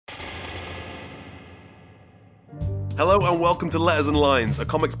Hello and welcome to Letters and Lines, a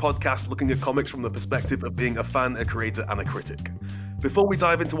comics podcast looking at comics from the perspective of being a fan, a creator, and a critic. Before we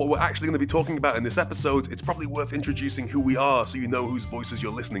dive into what we're actually going to be talking about in this episode, it's probably worth introducing who we are so you know whose voices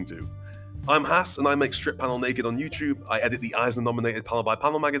you're listening to. I'm Hass, and I make Strip Panel Naked on YouTube. I edit the Eisner-nominated Panel by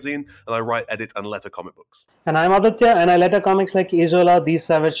Panel magazine, and I write, edit, and letter comic books. And I'm Aditya, and I letter comics like Isola, These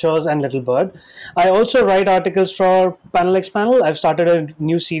Savage Shores, and Little Bird. I also write articles for Panel X Panel. I've started a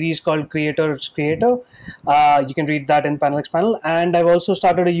new series called Creator's Creator. You can read that in Panel X Panel. And I've also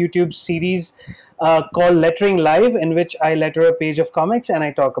started a YouTube series called Lettering Live, in which I letter a page of comics, and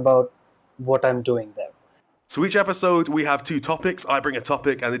I talk about what I'm doing there. So each episode, we have two topics. I bring a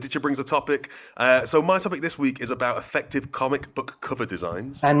topic, and Aditya brings a topic. So my topic this week is about effective comic book cover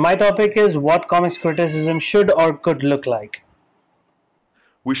designs. And my topic is what comics criticism should or could look like.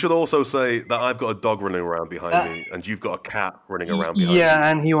 We should also say that I've got a dog running around behind me, and you've got a cat running around behind me. Yeah,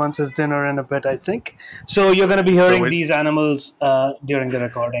 and he wants his dinner in a bit, I think. So you're going to be hearing these animals during the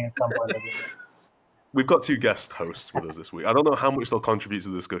recording at some point. We've got two guest hosts with us this week. I don't know how much they'll contribute to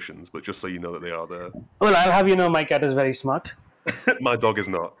the discussions, but just so you know that they are there. Well, I'll have you know my cat is very smart. My dog is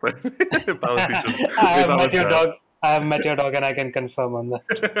not. I have met your dog. I have met your dog, and I can confirm on that.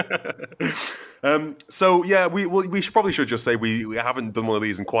 So yeah, we should just say we haven't done one of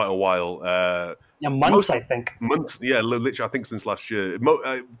these in quite a while. Months, I think. Months, yeah, literally. I think since last year.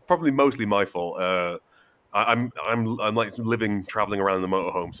 Probably mostly my fault. I'm like traveling around in the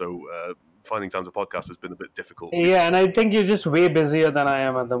motorhome, so finding time to podcast has been a bit difficult. Yeah, and I think you're just way busier than I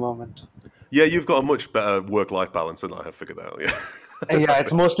am at the moment. Yeah, you've got a much better work-life balance than I have figured out. Yeah. Yeah,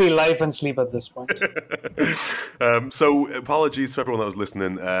 it's mostly life and sleep at this point. So apologies to everyone that was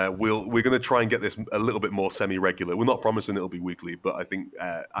listening. We're going to try and get this a little bit more semi-regular. We're not promising it'll be weekly, but I think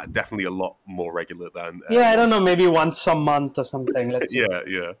definitely a lot more regular than. I don't know, maybe once a month or something. Let's see.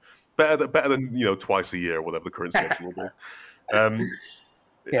 Yeah. Better than twice a year, or whatever the current schedule will be.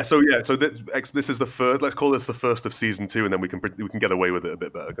 Yeah. So this is the first. Let's call this the first of season 2, and then we can get away with it a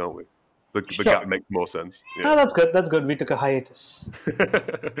bit better, can't we? The gap makes more sense. Yeah. Oh, that's good. That's good. We took a hiatus.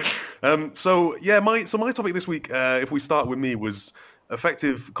 My topic this week, if we start with me, was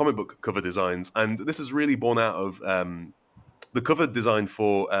effective comic book cover designs, and this is really born out of the cover design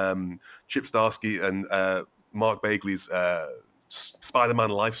for Chip Zdarsky and Mark Bagley's Spider-Man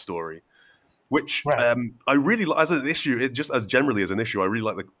life story. Which right. I really like as an issue. Just as generally as an issue, I really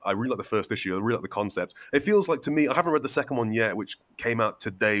like the first issue. I really like the concept. It feels like to me, I haven't read the second one yet, which came out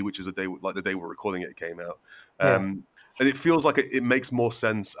today, which is the day we're recording it came out. And it feels like it makes more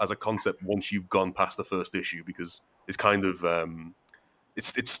sense as a concept once you've gone past the first issue, because it's kind of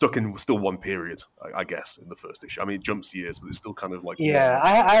it's stuck in still one period, I guess, in the first issue. I mean, it jumps years, but it's still kind of like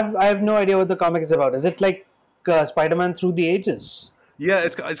I have no idea what the comic is about. Is it like Spider-Man Through the Ages? Yeah,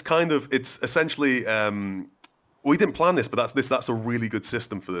 it's essentially we didn't plan this, but that's a really good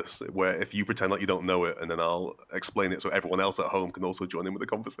system for this, where if you pretend like you don't know it, and then I'll explain it so everyone else at home can also join in with the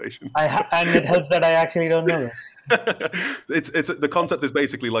conversation. And it helps that I actually don't know it. It's the concept is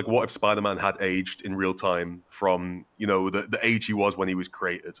basically like, what if Spider-Man had aged in real time from the age he was when he was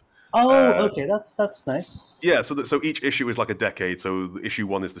created. Oh, okay, that's nice. Yeah, so each issue is like a decade. So issue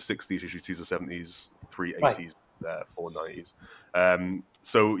 1 is the 60s, issue 2 is the 70s, 3 80s. Right. 4 90s.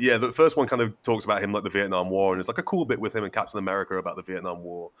 The first one kind of talks about him like the Vietnam War, and it's like a cool bit with him and Captain America about the Vietnam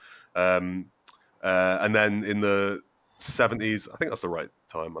War. And then in the 70s, I think that's the right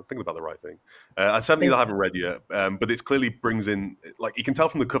time. I'm thinking about the right thing. 70s I haven't read yet, but it clearly brings in, like, you can tell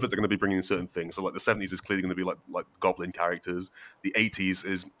from the covers they're going to be bringing in certain things. So like the 70s is clearly going to be like Goblin characters. The 80s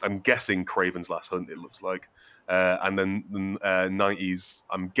is, I'm guessing, Kraven's Last Hunt. It looks like. And then the 90s,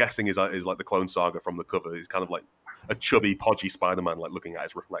 I'm guessing, is like the Clone Saga from the cover. It's kind of like a chubby, podgy Spider-Man, like looking at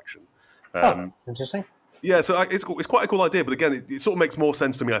his reflection. Interesting. Yeah, so it's quite a cool idea. But again, it sort of makes more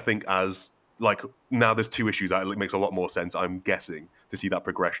sense to me, I think, as like now there's 2 issues out. It makes a lot more sense, I'm guessing, to see that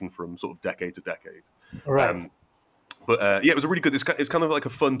progression from sort of decade to decade. Right. It was a really good. It's kind of like a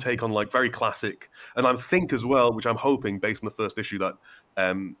fun take on like very classic, and I think as well, which I'm hoping based on the first issue, that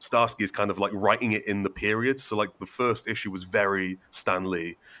Zdarsky is kind of like writing it in the period. So like the first issue was very Stan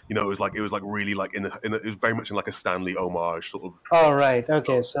Lee. It was really like it was very much in like a Stan Lee homage sort of. Oh right,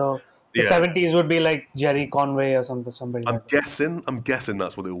 okay, so. The 70s would be like Jerry Conway or somebody. I'm guessing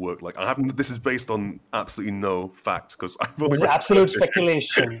that's what it'll work like. This is based on absolutely no fact, because it's absolute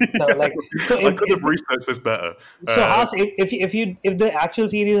speculation. So like, I could have researched this better. So Hans, if the actual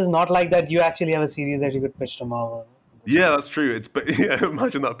series is not like that, you actually have a series that you could pitch to Marvel. Yeah, that's true.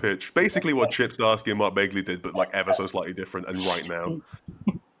 Imagine that pitch. Basically, what Chip Zdarsky and Mark Bagley did, but like ever so slightly different, and right now.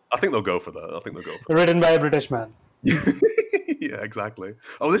 I think they'll go for that. Written by a British man. Yeah, exactly.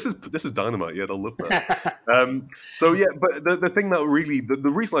 Oh, this is dynamite. Yeah, they'll love that. So yeah, but the thing that really the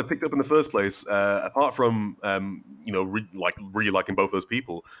reason I picked up in the first place, apart from really liking both those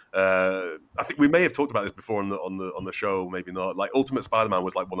people, I think we may have talked about this before on the show, maybe not. Like Ultimate Spider-Man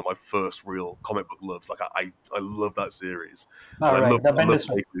was like one of my first real comic book loves. Like I love that series, and All right, the I loved Bendis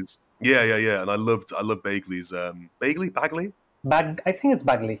one. Bagley's. Yeah, and I loved Bagley's Bagley. I think it's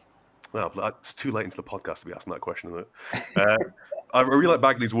Bagley. Well, it's too late into the podcast to be asking that question, isn't it? Uh, I really like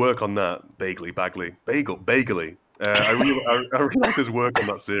Bagley's work on that. Bagley. I really liked his work on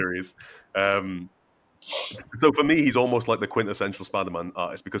that series. So for me, he's almost like the quintessential Spider-Man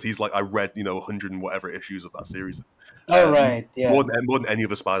artist because he's like I read 100 and whatever issues of that series. Oh right, yeah. More than any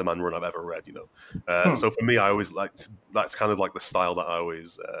other Spider-Man run I've ever read. So for me, I always like that's kind of like the style that I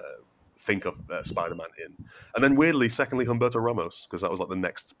always think of Spider-Man in. And then weirdly, secondly, Humberto Ramos, because that was like the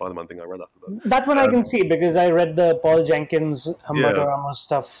next Spider-Man thing I read after that. That one I can see because I read the Paul Jenkins, Humberto Ramos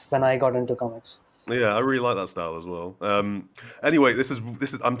stuff when I got into comics. Yeah, I really like that style as well. Anyway, this is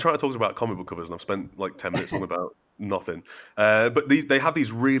I'm trying to talk about comic book covers, and I've spent like 10 minutes on about nothing. But they have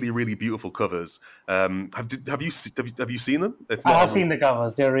these really, really beautiful covers. Have you seen them? If not, I have seen the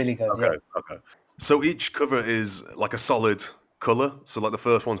covers; they're really good. Okay, okay. So each cover is like a solid color. So like the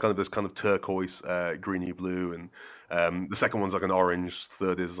first one's kind of this kind of turquoise, greeny blue, and the second one's like an orange.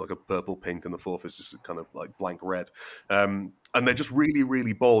 Third is like a purple, pink, and the fourth is just kind of like blank red. And they're just really,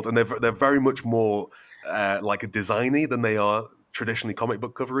 really bold, and they're very much more like a designy than they are traditionally comic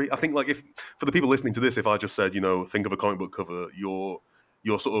book covery. I think like if for the people listening to this, if I just said think of a comic book cover, your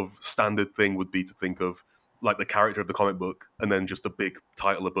sort of standard thing would be to think of like the character of the comic book and then just a big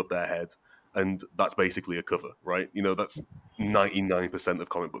title above their head. And that's basically a cover, right? That's 99% of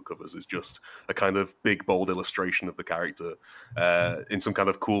comic book covers is just a kind of big, bold illustration of the character in some kind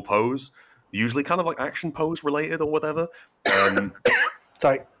of cool pose, usually kind of like action pose related or whatever.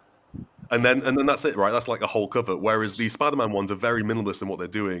 Sorry. And then that's it, right? That's like a whole cover. Whereas the Spider-Man ones are very minimalist in what they're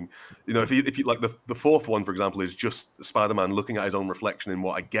doing. If you like the fourth one, for example, is just Spider-Man looking at his own reflection in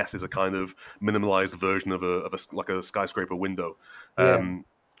what I guess is a kind of minimalized version of a skyscraper window.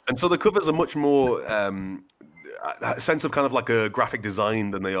 And so the covers are much more a sense of kind of like a graphic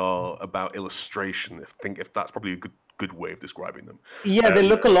design than they are about illustration. I think if that's probably a good way of describing them. Yeah, they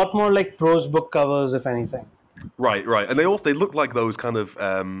look a lot more like prose book covers, if anything. Right, and they look like those kind of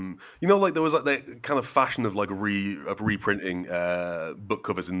like there was like that kind of fashion of like reprinting book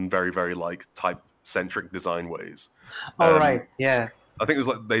covers in very, very like type centric design ways. All right, yeah. I think it was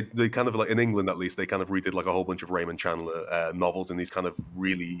like they kind of like in England at least they kind of redid like a whole bunch of Raymond Chandler novels in these kind of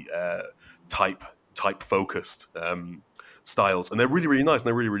really type focused styles, and they're really, really nice and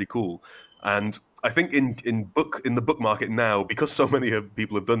they're really, really cool. And I think in the book market now, because so many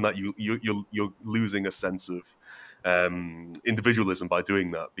people have done that, you're losing a sense of individualism by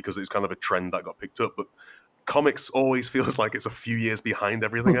doing that because it's kind of a trend that got picked up. But comics always feels like it's a few years behind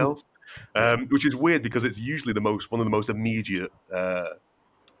everything else, which is weird because it's usually one of the most immediate art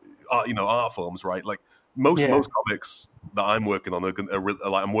forms, right? Like most comics that I'm working on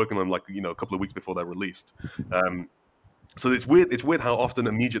I'm working on like a couple of weeks before they're released. So it's weird. It's weird how often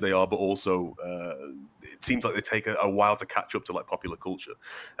immediate they are, but also it seems like they take a while to catch up to like popular culture.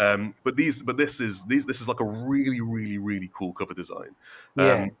 But this is like a really, really, really cool cover design.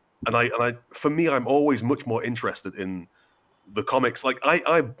 And I for me, I'm always much more interested in the comics. Like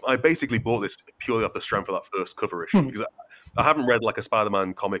I basically bought this purely off the strength of that first cover issue because I haven't read like a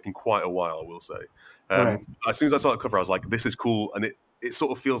Spider-Man comic in quite a while, I will say. As soon as I saw the cover, I was like, this is cool, and it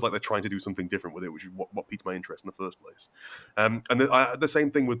sort of feels like they're trying to do something different with it, which is what piqued my interest in the first place. And the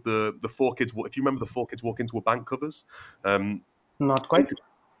same thing with the Four Kids. If you remember the Four Kids Walk Into a Bank covers, not quite.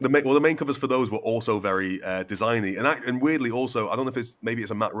 The main covers for those were also very designy, and weirdly also, I don't know if maybe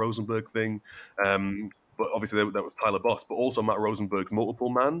it's a Matt Rosenberg thing, but obviously that was Tyler Boss, but also Matt Rosenberg's Multiple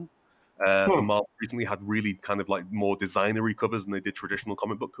Man. For Marvel recently had really kind of like more designery covers than they did traditional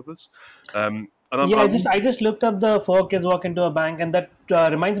comic book covers. I just looked up the Four Kids Walk Into a Bank, and that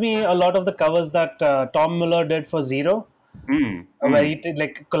reminds me a lot of the covers that Tom Miller did for Zero, where he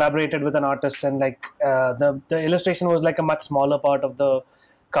like collaborated with an artist, and like the illustration was like a much smaller part of the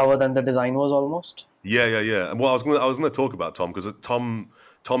cover than the design was almost. Yeah. Well, I was gonna talk about Tom because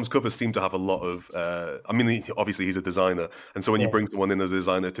Tom's covers seem to have a lot of. Obviously he's a designer, and so when you bring someone in as a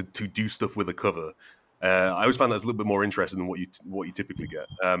designer to do stuff with a cover, I always find that's a little bit more interesting than what you typically get.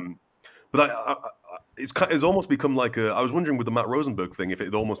 But it's almost become like a. I was wondering with the Matt Rosenberg thing if it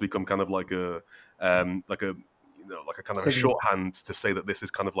had almost become kind of like a kind of a shorthand to say that this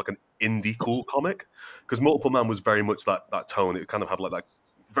is kind of like an indie cool comic, because Multiple Man was very much that tone. It kind of had like that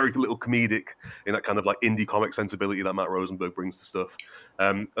very little comedic in that kind of like indie comic sensibility that Matt Rosenberg brings to stuff.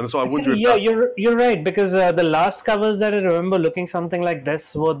 And so I wonder Actually, if you're right, because the last covers that I remember looking something like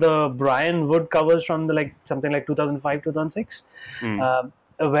this were the Brian Wood covers from the like something like 2005 2006,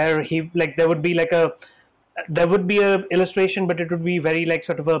 where he like there would be a illustration, but it would be very like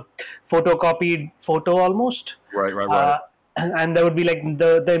sort of a photocopied photo almost. right. And there would be like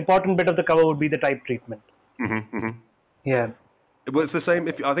the important bit of the cover would be the type treatment. Yeah. Well, it's the same.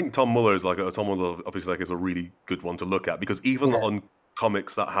 If I think Tom Muller obviously like is a really good one to look at, because even on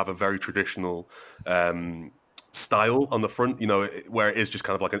comics that have a very traditional style on the front, you know, where it is just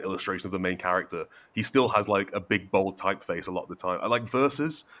kind of like an illustration of the main character, he still has like a big bold typeface a lot of the time. I like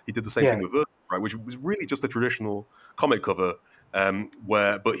Versus. He did the same thing with Versus, right, which was really just a traditional comic cover,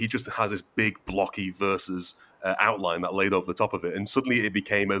 but he just has this big blocky Versus outline that laid over the top of it, and suddenly it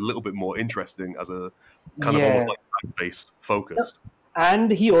became a little bit more interesting as a kind of almost like typeface focused.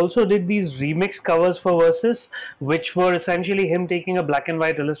 And he also did these remix covers for Versus, which were essentially him taking a black and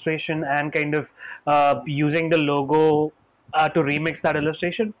white illustration and kind of using the logo to remix that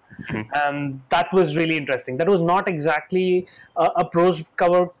illustration. And that was really interesting. That was not exactly a prose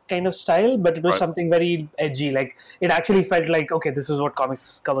cover kind of style, but it was something very edgy. Like, it actually felt like, okay, this is what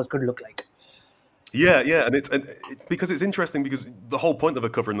comics covers could look like. Yeah, and because it's interesting, because the whole point of a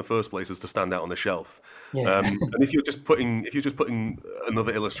cover in the first place is to stand out on the shelf. And if you're just putting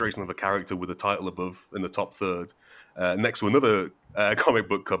another illustration of a character with a title above in the top third, next to another comic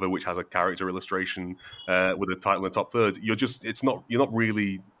book cover which has a character illustration with a title in the top third, you're not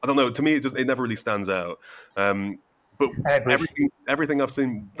really. I don't know. To me, it never really stands out. But everything I've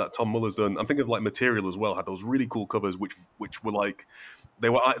seen that Tom Muller's done, I'm thinking of like Material as well, had those really cool covers which were like. I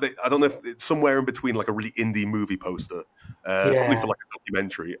don't know if it's somewhere in between like a really indie movie poster, probably for like a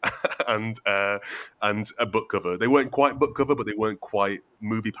documentary, and a book cover. They weren't quite book cover, but they weren't quite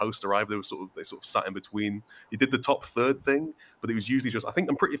movie poster either. They sort of sat in between. He did the top third thing, but it was usually just,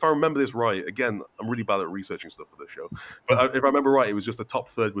 if I remember this right, again, I'm really bad at researching stuff for this show, but if I remember right, it was just the top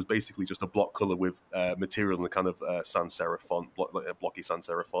third was basically just a block color with Material in the kind of sans serif font, blocky sans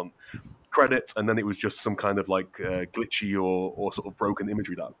serif font, credits, and then it was just some kind of like glitchy or sort of broken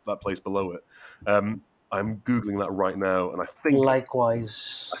imagery that plays below it. I'm Googling that right now, and I think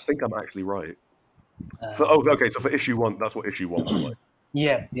I'm actually right. So for issue 1, that's what issue 1 was like.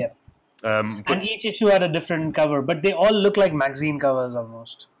 Yeah. And each issue had a different cover, but they all look like magazine covers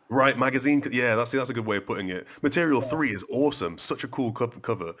almost. Right, magazine. Yeah, that's a good way of putting it. Material 3 is awesome. Such a cool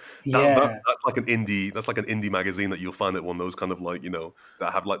cover. That's like an indie. That's like an indie magazine that you'll find at one of those kind of like, you know,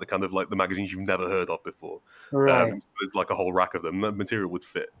 that have like the kind of like the magazines you've never heard of before. Right. There's like a whole rack of them. The Material would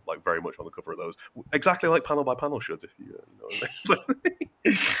fit like very much on the cover of those, exactly like Panel by Panel should, if you know.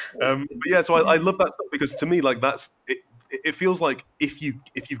 But yeah, so I love that stuff, because to me, like, that's it. It feels like if you've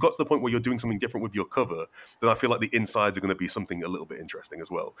got to the point where you're doing something different with your cover, then I feel like the insides are going to be something a little bit interesting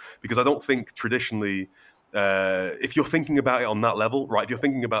as well. Because I don't think traditionally, if you're thinking about it on that level, right? If you're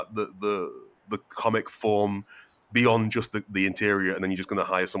thinking about the comic form beyond just the interior, and then you're just going to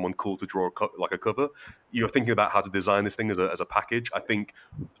hire someone cool to draw like a cover, you're thinking about how to design this thing as a package.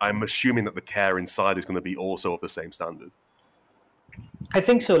 I'm assuming that the care inside is going to be also of the same standard. I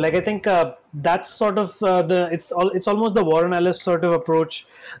think so. Like, I think that's sort of it's almost the Warren Ellis sort of approach,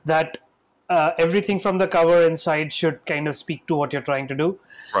 that everything from the cover inside should kind of speak to what you're trying to do.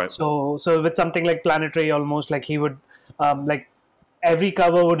 Right. So with something like Planetary, almost like he would like every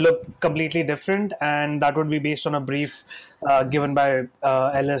cover would look completely different, and that would be based on a brief given by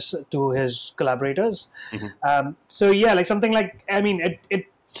Ellis to his collaborators. So yeah, like something like, I mean, it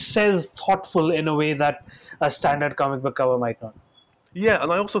says thoughtful in a way that a standard comic book cover might not. Yeah,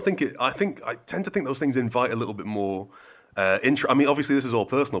 and I also think I tend to think those things invite a little bit more interest. I mean, obviously this is all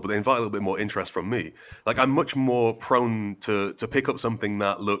personal, but they invite a little bit more interest from me. Like, I'm much more prone to pick up something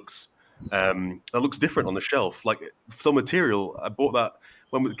that looks different on the shelf. Like, some Material, I bought that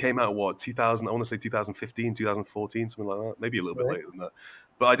when it came out, 2000, I want to say 2015, 2014, something like that, maybe a little bit later than that.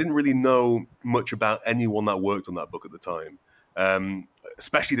 But I didn't really know much about anyone that worked on that book at the time.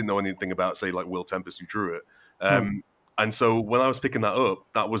 Especially didn't know anything about, say, like Will Tempest, who drew it. And so when I was picking that up,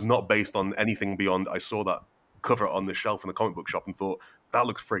 that was not based on anything beyond, I saw that cover on the shelf in the comic book shop and thought, that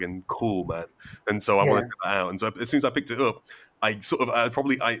looks friggin' cool, man. And so I wanted to get that out. And so as soon as I picked it up, I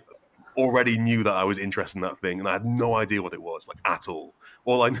already knew that I was interested in that thing, and I had no idea what it was, like, at all.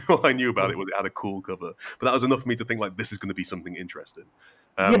 All I knew about it was it had a cool cover. But that was enough for me to think, like, this is going to be something interesting.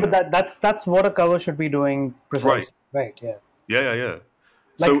 But that's what a cover should be doing precisely. Right, yeah. Yeah.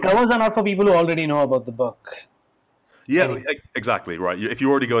 Like, covers are not for people who already know about the book. Yeah, exactly right. If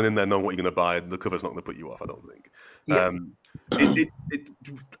you're already going in there knowing what you're going to buy, the cover's not going to put you off. I don't think. Yeah.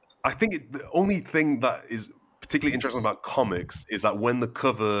 I think the only thing that is particularly interesting about comics is that when the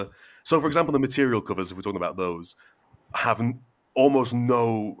cover. So, for example, the material covers, if we're talking about those, have almost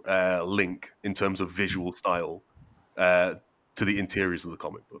no link in terms of visual style to the interiors of the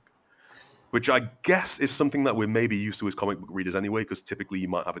comic book, which I guess is something that we're maybe used to as comic book readers anyway, because typically you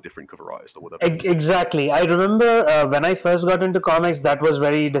might have a different cover artist or whatever. Exactly. I remember when I first got into comics, that was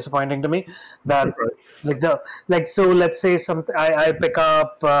very disappointing to me. That so let's say I pick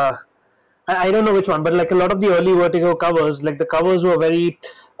up. I don't know which one, but like a lot of the early Vertigo covers, like the covers were very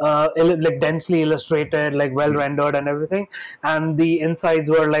like densely illustrated, like well rendered and everything, and the insides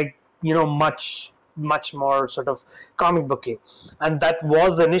were like much more sort of comic booky, and that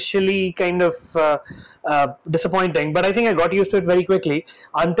was initially kind of disappointing. But I think I got used to it very quickly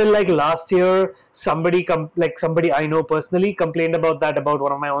until like last year, somebody I know personally complained about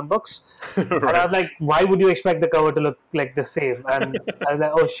one of my own books, right. And I was like, why would you expect the cover to look like the same? And I was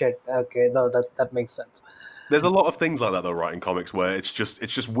like, oh shit, okay, no, that makes sense. There's a lot of things like that though, right, in comics, where it's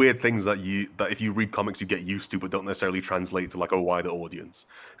just weird things that if you read comics you get used to, but don't necessarily translate to like a wider audience.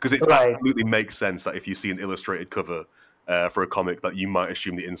 Because it absolutely makes sense that if you see an illustrated cover for a comic, that you might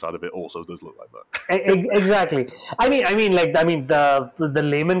assume the inside of it also does look like that. Exactly. I mean, the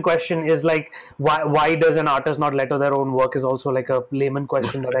layman question is like, why does an artist not letter their own work? Is also like a layman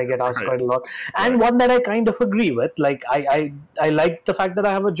question that I get asked quite a lot, and one that I kind of agree with. Like, I like the fact that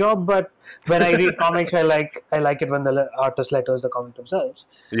I have a job, but when I read comics, I like it when the artist letters the comic themselves.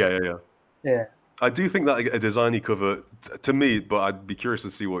 Yeah. I do think that a designy cover, to me, but I'd be curious to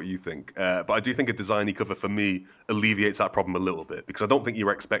see what you think. But I do think a designy cover for me alleviates that problem a little bit, because I don't think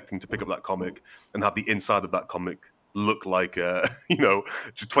you're expecting to pick up that comic and have the inside of that comic look like,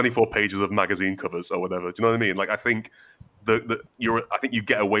 just 24 pages of magazine covers or whatever. Do you know what I mean? Like, I think I think you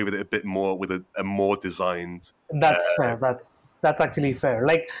get away with it a bit more with a more designed. That's fair. That's actually fair.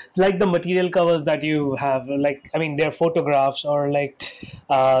 Like the material covers that you have, like, I mean, they're photographs or like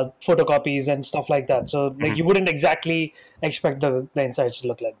photocopies and stuff like that. So like you wouldn't exactly expect the insides to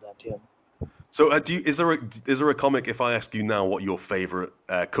look like that. Yeah. So is there a comic? If I ask you now what your favorite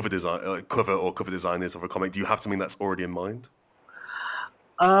cover design is of a comic, do you have something that's already in mind?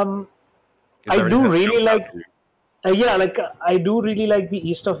 I do really like. I do really like the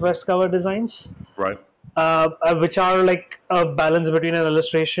East of West cover designs. Right. Which are like a balance between an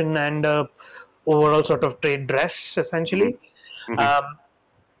illustration and overall sort of trade dress, essentially.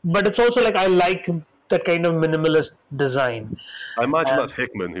 But it's also like I like that kind of minimalist design. I imagine that's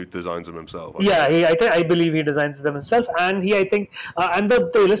Hickman who designs them himself. I believe he designs them himself, and and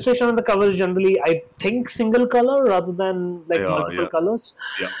the illustration on the cover is generally, I think, single color rather than like multiple colors.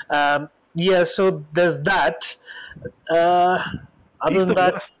 So there's that.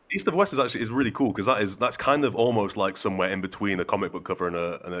 East of West is really cool, because that's kind of almost like somewhere in between a comic book cover and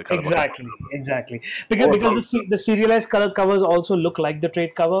a kind exactly because the serialized color covers also look like the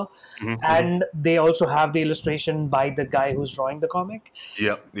trade cover, and they also have the illustration by the guy who's drawing the comic.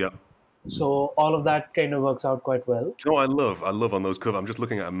 Yeah. So all of that kind of works out quite well. You know what I love on those covers? I'm just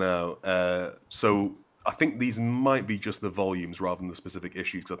looking at them now. So I think these might be just the volumes rather than the specific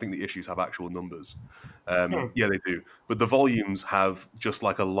issues, because I think the issues have actual numbers. Yeah, they do. But the volumes have just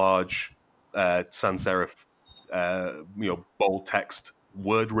like a large sans serif, bold text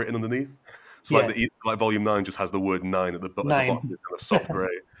word written underneath. So like volume 9 just has the word 9 at the bottom, kind of soft grey.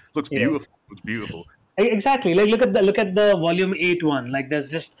 Looks beautiful. Looks beautiful. Exactly. Like look at the volume 8 one. Like there's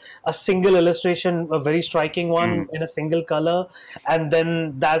just a single illustration, a very striking one in a single color, and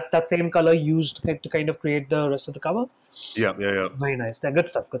then that's that same color used to kind of create the rest of the cover. Yeah. Very nice. They're good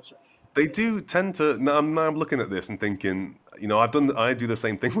stuff. They do tend to. Now I'm looking at this and thinking, I do the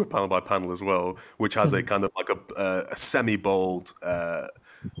same thing with panel by panel as well, which has a kind of like a semi-bold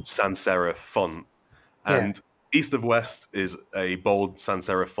sans serif font, and East of West is a bold sans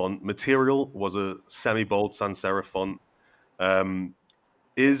serif font. Material was a semi-bold sans serif font.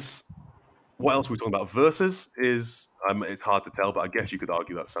 What else are we talking about? Versus is it's hard to tell, but I guess you could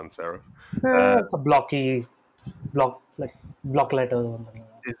argue that's sans serif. It's a block letter.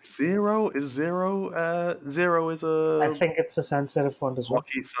 Is zero? Zero is a. I think it's a sans serif font as well.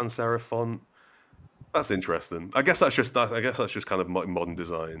 Blocky sans serif font. That's interesting. I guess that's just kind of modern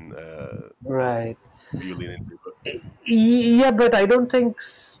design. Right. You lean into, but. Yeah, but I don't think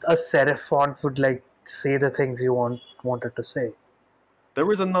a serif font would like say the things you wanted to say. There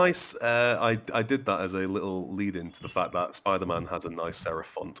is a nice. I did that as a little lead-in to the fact that Spider-Man has a nice serif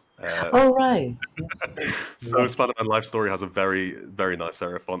font. Right. So Spider-Man Life Story has a very, very nice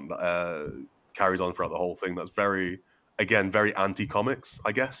serif font that carries on throughout the whole thing. That's very again, very anti-comics,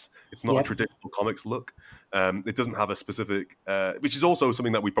 I guess. It's not a traditional comics look. It doesn't have a specific, which is also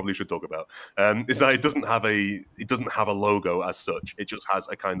something that we probably should talk about. Is that it doesn't have a logo as such. It just has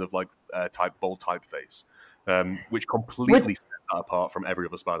a kind of like bold typeface, which completely sets that apart from every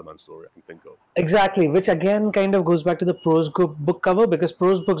other Spider-Man story I can think of. Exactly, which again kind of goes back to the prose book cover, because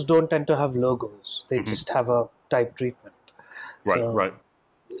prose books don't tend to have logos; they just have a type treatment. Right.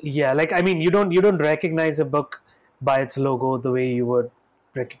 Yeah, like I mean, you don't recognize a book by its logo the way you would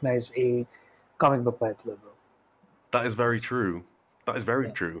recognize a comic book by its logo. That is very true. That is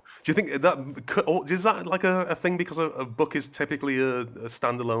very true. Do you think that is that like a thing because a book is typically a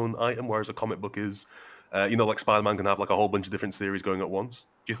standalone item, whereas a comic book is, like Spider-Man can have like a whole bunch of different series going at once?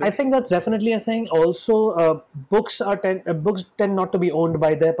 Do you think? I think that's definitely a thing. Also, books tend not to be owned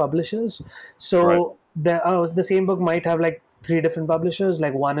by their publishers, so the same book might have like 3 different publishers,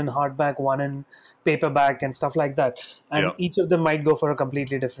 like one in hardback, one in paperback, and stuff like that, and each of them might go for a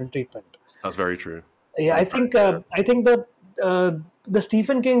completely different treatment. That's very true. Yeah, I think that the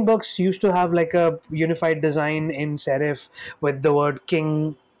Stephen King books used to have like a unified design in serif with the word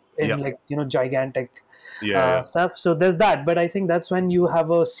King in gigantic stuff. So there's that. But I think that's when you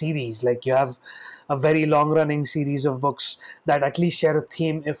have a series, like you have a very long running series of books that at least share a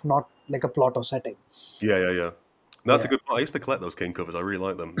theme, if not like a plot or setting. Yeah. That's a good point. I used to collect those King covers. I really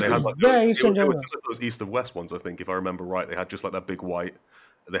like them. They had like I used to enjoy those East of West ones, I think, if I remember right. They had just like that big white.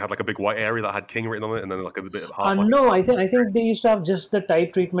 They had like a big white area that had King written on it, and then like a bit of half. No, I think they used to have just the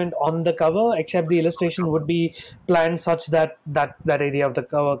type treatment on the cover, except the illustration would be planned such that area of the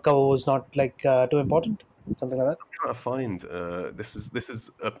cover was not like too important, something like that. I'm trying to find. This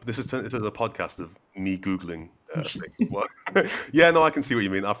is turned into a podcast of me googling things. Yeah, no, I can see what you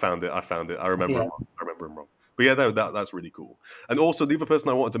mean. I found it. I remember. Him wrong. But yeah, that's really cool. And also, the other person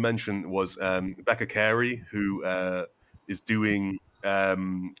I wanted to mention was Becca Carey, who is doing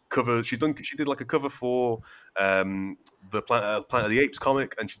cover. She did like a cover for the Planet of the Apes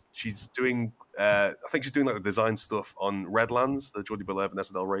comic, and she's doing. I think she's doing like the design stuff on Redlands, the Jordi Belair,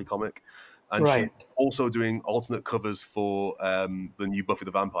 Vanessa Del Rey comic, and she's also doing alternate covers for the new Buffy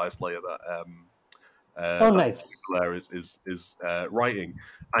the Vampire Slayer that. Nice. Blair is writing,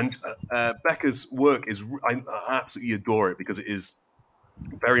 and Becca's work is I absolutely adore it because it is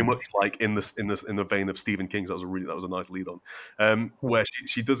very much like in the vein of Stephen King's. That was a nice lead on, where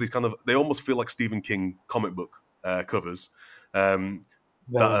she does these kind of, they almost feel like Stephen King comic book covers. And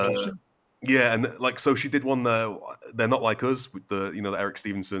like so she did one They're Not Like Us with the Eric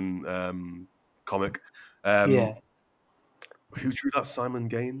Stevenson comic. Who drew that? Simon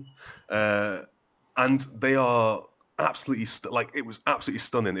Gain. And they are absolutely it was absolutely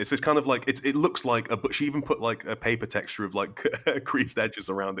stunning. It's this kind of like it looks like but she even put like a paper texture of like creased edges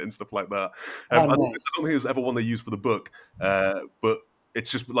around it and stuff like that. I don't think it was ever one they used for the book, but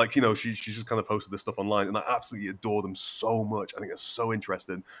it's just like she's just kind of posted this stuff online, and I absolutely adore them so much. I think it's so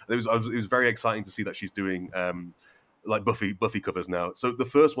interesting. It was very exciting to see that she's doing like Buffy covers now. So the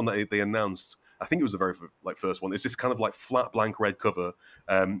first one that they announced, I think it was the very first one. It's this kind of like flat blank red cover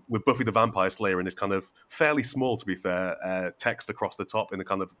with Buffy the Vampire Slayer in this kind of fairly small, to be fair, text across the top in a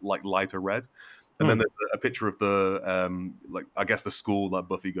kind of like lighter red. And then there's a picture of the I guess the school that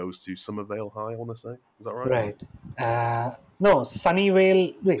Buffy goes to, Summervale High, I want to say. Is that right? Right. No,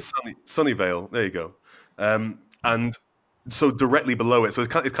 Sunnyvale. Wait. Sunnyvale. There you go. And so directly below it, so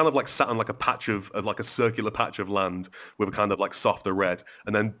it's kind of like sat on like a patch of like a circular patch of land with a kind of like softer red,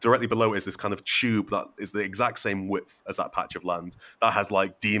 and then directly below it is this kind of tube that is the exact same width as that patch of land that has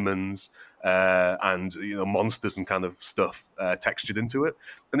like demons and monsters and kind of stuff textured into it,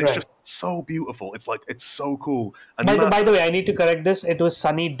 and it's just so beautiful. It's so cool. And by the way, I need to correct this. It was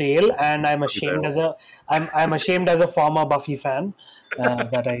Sunnydale, and I'm ashamed I'm ashamed as a former Buffy fan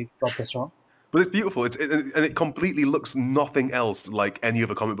that I got this wrong. But it's beautiful. And it completely looks nothing else like any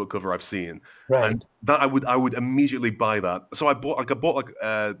other comic book cover I've seen. Right. And that I would immediately buy that. So I bought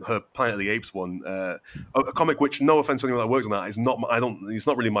her Planet of the Apes one, a comic which, no offense to anyone that works on that, it's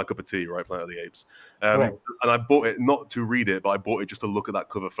not really my cup of tea, right? Planet of the Apes. And I bought it not to read it, but I bought it just to look at that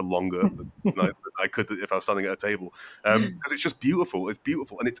cover for longer than I could if I was standing at a table. Because it's just beautiful. It's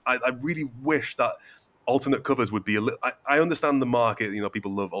beautiful, and I really wish that alternate covers would be a little. I understand the market.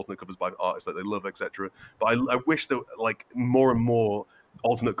 People love alternate covers by artists that they love, etc. But I wish that like more and more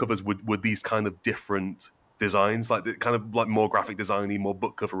alternate covers would these kind of different designs, like kind of like more graphic designy, more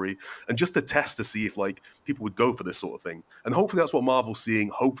book covery, and just to test to see if like people would go for this sort of thing. And hopefully that's what Marvel's seeing.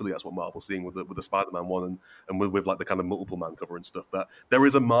 Hopefully that's what Marvel's seeing with the Spider-Man one and with like the kind of multiple man cover and stuff. That there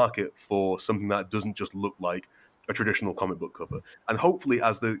is a market for something that doesn't just look like a traditional comic book cover. And hopefully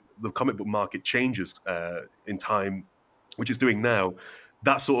as the comic book market changes in time, which it's doing now,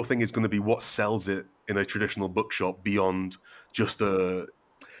 that sort of thing is going to be what sells it in a traditional bookshop beyond just a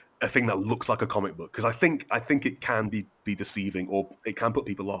thing that looks like a comic book. Because I think it can be deceiving, or it can put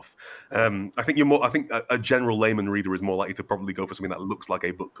people off. I think a general layman reader is more likely to probably go for something that looks like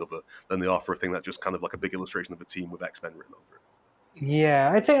a book cover than they are for a thing that just kind of like a big illustration of a team with X-Men written over it.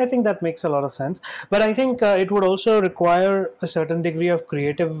 Yeah, I think that makes a lot of sense. But I think it would also require a certain degree of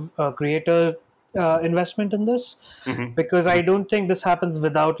creator investment in this, because I don't think this happens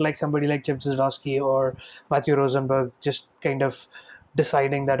without like somebody like Chip Zdarsky or Matthew Rosenberg just kind of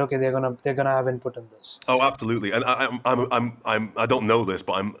deciding that okay, they're gonna have input in this. Oh, absolutely. And I don't know this,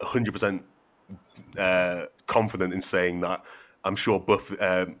 but I'm 100% confident in saying that I'm sure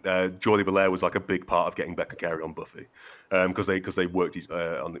Jordi Belair was like a big part of getting Becca Carey on Buffy, because they worked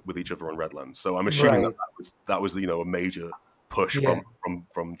with each other on Redlands. So I'm assuming that was a major push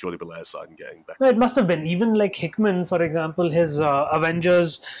from Jordi Belair's side in getting Becca. No, it must have been. Even like Hickman, for example, his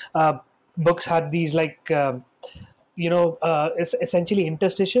Avengers books had these like essentially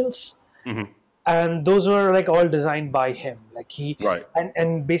interstitials, and those were like all designed by him. Like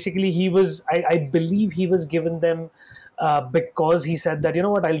and basically he was, I believe he was given them because he said that, you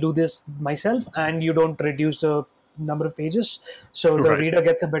know what, I'll do this myself and you don't reduce the number of pages, so the reader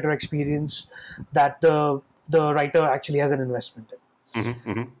gets a better experience that the writer actually has an investment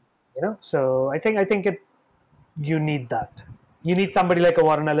in. So I think you need that. You need somebody like a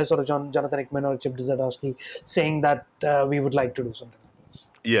Warren Ellis or a Jonathan Hickman or a Chip Zdarsky saying that we would like to do something like this.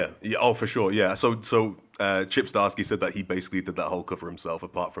 Yeah, oh, for sure, yeah. So Chip Zdarsky said that he basically did that whole cover himself,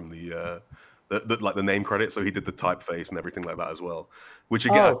 apart from the name credit. So he did the typeface and everything like that as well. Which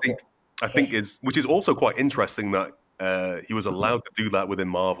again, I think is also quite interesting that he was allowed to do that within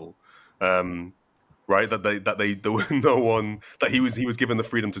Marvel. Right, there was no one that he was given the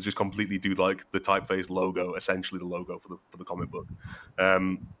freedom to just completely do like the typeface logo, essentially the logo for the comic book,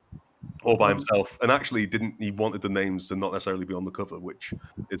 all by himself. And actually, he wanted the names to not necessarily be on the cover, which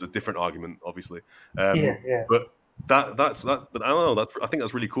is a different argument, obviously. But that's I don't know. I think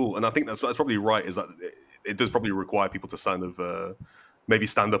that's really cool, and I think that's probably right. Is that it does probably require people to kind of maybe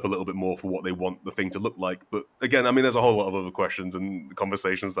stand up a little bit more for what they want the thing to look like. But again, I mean, there's a whole lot of other questions and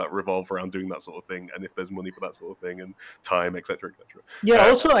conversations that revolve around doing that sort of thing, and if there's money for that sort of thing, and time, etc., etc. Yeah.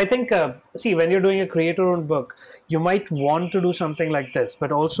 Also, I think when you're doing a creator-owned book, you might want to do something like this,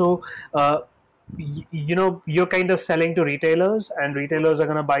 but also, you're kind of selling to retailers, and retailers are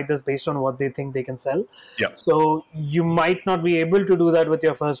going to buy this based on what they think they can sell. Yeah. So you might not be able to do that with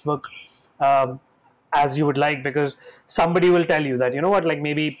your first book. As you would like, because somebody will tell you that, you know what, like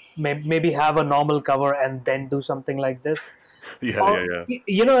maybe have a normal cover and then do something like this. Yeah.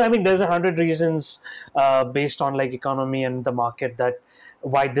 I mean, there's 100 reasons based on like economy and the market that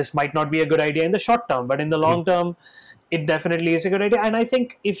why this might not be a good idea in the short term, but in the long term, it definitely is a good idea. And I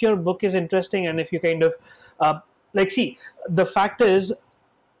think if your book is interesting and if you kind of the fact is,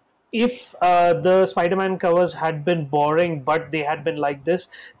 if the Spider-Man covers had been boring, but they had been like this,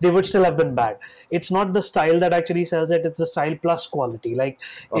 they would still have been bad. It's not the style that actually sells it; it's the style plus quality. Like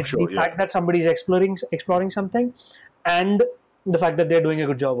the fact that somebody's exploring something, and the fact that they're doing a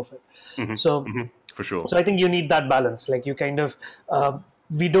good job of it. So, for sure. So I think you need that balance. Like you kind of,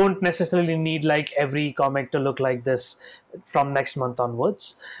 we don't necessarily need like every comic to look like this from next month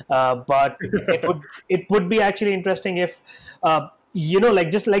onwards, but it would be actually interesting if.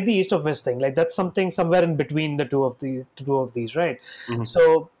 Just like the East of West thing, like that's something somewhere in between the two of these, right?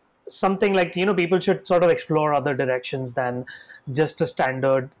 So something like, people should sort of explore other directions than just a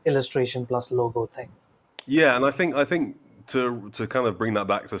standard illustration plus logo thing. Yeah, and I think to kind of bring that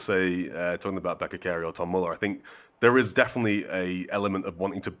back to say talking about Becca Carey or Tom Muller, I think there is definitely a element of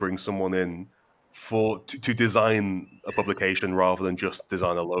wanting to bring someone in to design a publication rather than just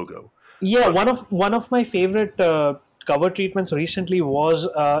design a logo. Yeah, so, one of my favorite cover treatments recently was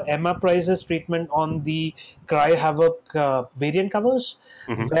Emma Price's treatment on the Cry Havoc variant covers,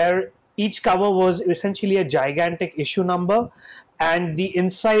 where each cover was essentially a gigantic issue number, and the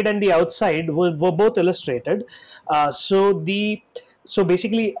inside and the outside were both illustrated. So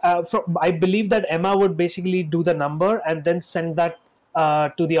basically, I believe that Emma would basically do the number and then send that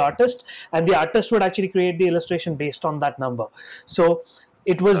to the artist, and the artist would actually create the illustration based on that number. So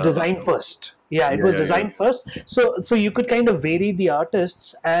it was designed first. It was designed first. So you could kind of vary the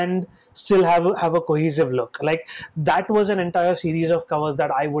artists and still have a cohesive look. Like that was an entire series of covers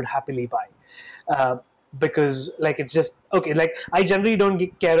that I would happily buy. Because like it's just okay. Like I generally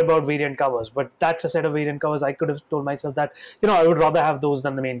don't care about variant covers, but that's a set of variant covers. I could have told myself that I would rather have those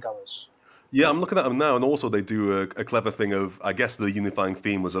than the main covers. Yeah, I'm looking at them now, and also they do a clever thing of, I guess the unifying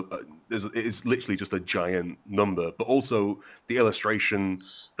theme was it's literally just a giant number, but also the illustration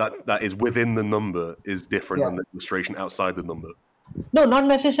that is within the number is different Yeah. than the illustration outside the number. No, not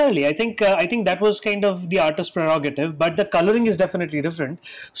necessarily. I think that was kind of the artist's prerogative, but the coloring is definitely different.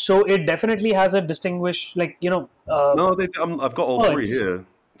 So it definitely has a distinguished, like No, I've got all three words. here.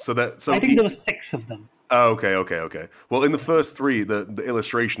 I think there were six of them. Oh, okay. Well, in the first three, the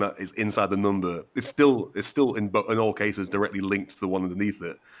illustration that is inside the number is still in all cases directly linked to the one underneath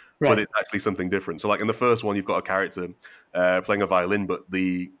it, but Right. it's actually something different. So, like in the first one, you've got a character playing a violin, but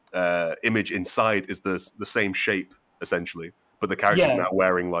the image inside is the same shape essentially, but the character's Yeah. now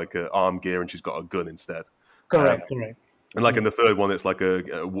wearing like arm gear and she's got a gun instead. Um, Correct. Correct. and like in the third one, it's like an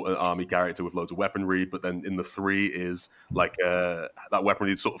army character with loads of weaponry. But then in the three is like that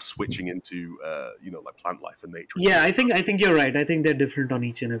weaponry is sort of switching into like plant life and nature. Yeah, I think you're right. I think they're different on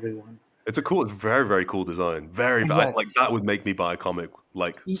each and every one. It's very very cool design. Exactly. Like that would make me buy a comic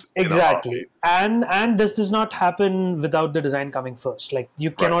like in a Exactly. heartbeat. And this does not happen without the design coming first. Like you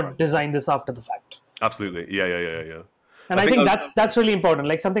Right. cannot design this after the fact. Absolutely. Yeah. And I think think that's really important.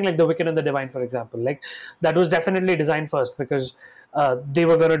 Like something like the Wicked and the Divine, for example, like that was definitely designed first because they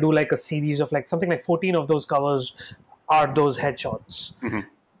were gonna do like a series of like something like 14 of those covers are those headshots, Mhm.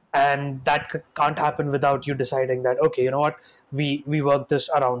 and that can't happen without you deciding that okay, you know what, we work this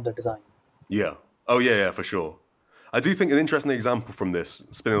around the design. Yeah. Oh yeah, for sure. I do think an interesting example from this,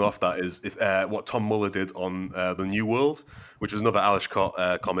 spinning off that, is if what Tom Muller did on the New World, which is another Alice Scott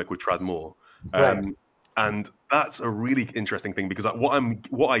comic with Trad Moore. Right. And that's a really interesting thing because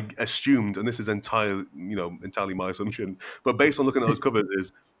what I assumed, and this is entirely my assumption, but based on looking at those covers,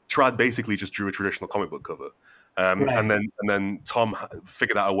 is Trad basically just drew a traditional comic book cover, Right. and then Tom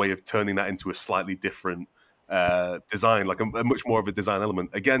figured out a way of turning that into a slightly different design, like a much more of a design element.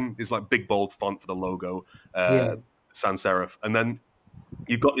 Again, it's like big bold font for the logo, Yeah. sans serif, and then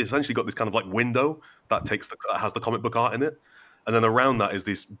you've essentially got this kind of like window that has the comic book art in it, and then around that is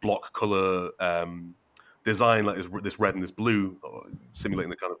this block color design, like this red and this blue,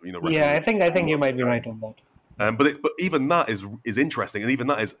 simulating the kind of Yeah, I think you might be right on that. but even that is interesting, and even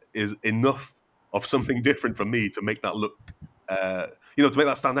that is enough of something different for me to make that look to make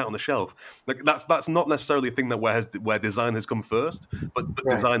that stand out on the shelf. Like that's not necessarily a thing that where design has come first, but Right.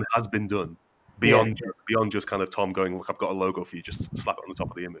 design has been done Yeah. beyond just kind of Tom going, look, I've got a logo for you, just slap it on the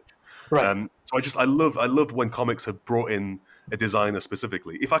top of the image. Right. So I love when comics have brought in a designer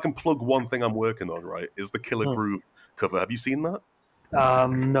specifically. If I can plug one thing I'm working on, right, is the Killer Groove cover. Have you seen that?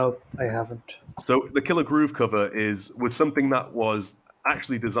 No, I haven't. So the Killer Groove cover was something that was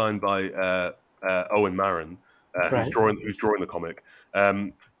actually designed by Owen Marin, who's Right. drawing the comic.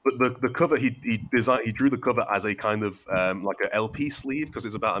 But the cover he drew the cover as a kind of like a LP sleeve because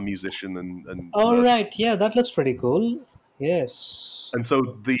it's about a musician and All right. Yeah, that looks pretty cool. Yes. and so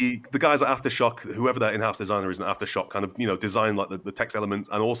the guys at Aftershock, whoever their in-house designer is in Aftershock, kind of design like the text elements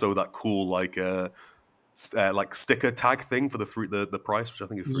and also that cool like sticker tag thing for the price, which I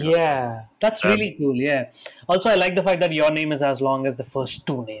think is $3. Yeah, that's really cool. Yeah. Also, I like the fact that your name is as long as the first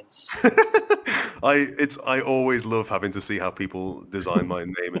two names. I always love having to see how people design my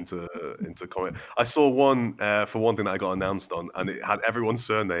name into comic. I saw one for one thing that I got announced on, and it had everyone's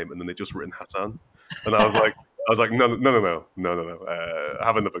surname, and then they just written Hassan, and I was like, no,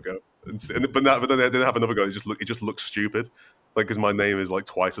 have another go. But then they didn't have another go. It just looks stupid, like because my name is like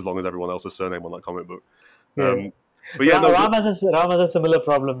twice as long as everyone else's surname on that comic book. Yeah. But yeah, no, Ram has a similar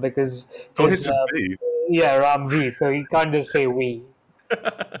problem because it's just me. Ram V, so he can't just say we.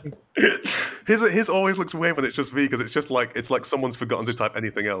 His always looks weird when it's just V because it's like someone's forgotten to type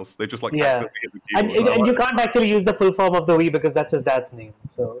anything else. They just like Yeah. accidentally hit the And, keyboard. and you can't actually use the full form of the we because that's his dad's name.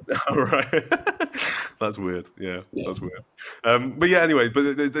 So Right. That's weird. Yeah, that's weird. But yeah, anyway,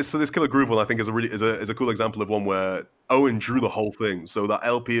 so this Killer Groove one I think is a cool example of one where Owen drew the whole thing. So that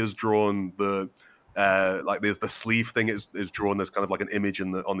LP has drawn the like the sleeve thing is drawn. There's kind of like an image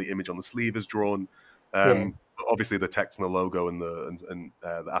on the image on the sleeve is drawn. Obviously, the text and the logo and the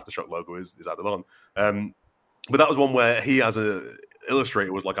Aftershock logo is added on. But that was one where he, as a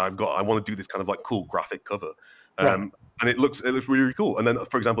illustrator, was like, I want to do this kind of like cool graphic cover, and it looks really, really cool. And then,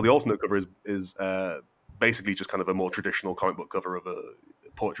 for example, the alternate cover is basically just kind of a more traditional comic book cover of a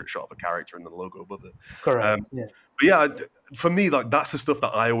portrait shot of a character and the logo above it. correct. But yeah, for me, like that's the stuff that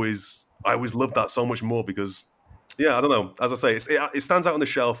I always loved that so much more because. Yeah, I don't know. As I say, it stands out on the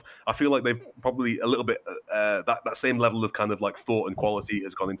shelf. I feel like they've probably a little bit that same level of kind of like thought and quality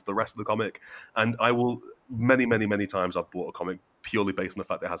has gone into the rest of the comic. And I will many times I've bought a comic purely based on the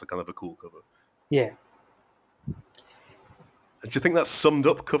fact that it has a kind of a cool cover. Yeah. Do you think that summed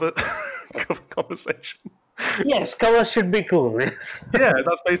up cover cover conversation? Yes, covers should be cool. Yes. Yeah,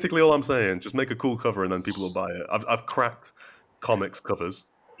 that's basically all I'm saying. Just make a cool cover and then people will buy it. I've cracked comics covers.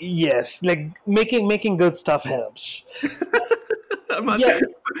 Yes, like making good stuff helps. Imagine Yeah,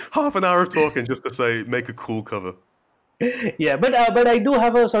 half an hour of talking just to say make a cool cover. yeah, but I do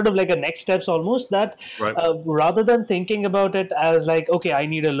have a sort of like a next steps almost that Right. rather than thinking about it as like, okay, I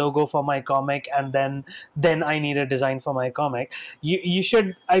need a logo for my comic and then I need a design for my comic. You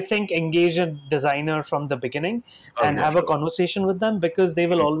should, I think, engage a designer from the beginning Oh and yeah, have a sure. conversation with them, because they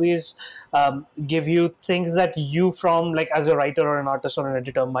will always give you things that you, from like as a writer or an artist or an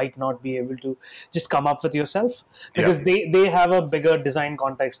editor, might not be able to just come up with yourself, because Yeah. they have a bigger design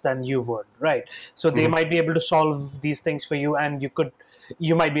context than you would, right? So they Mhm. might be able to solve these things for you, and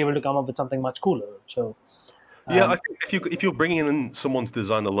you might be able to come up with something much cooler. So Yeah, I think if you're bringing in someone to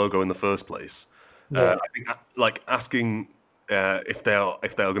design the logo in the first place, yeah, I think like asking if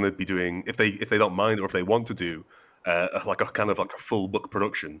they're going to be doing if they don't mind or if they want to do like a kind of like a full book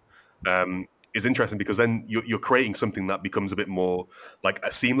production is interesting, because then you're creating something that becomes a bit more like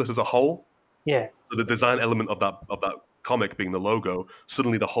seamless as a whole. yeah, So the design element of that comic being the logo,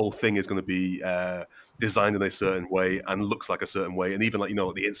 suddenly the whole thing is going to be designed in a certain way and looks like a certain way, and even like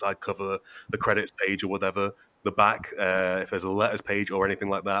the inside cover, the credits page or whatever, the back, if there's a letters page or anything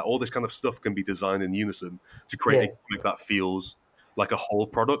like that, all this kind of stuff can be designed in unison to create yeah, a comic that feels like a whole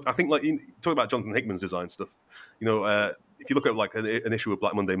product. I think like talk about Jonathan Hickman's design stuff. If you look at like an issue of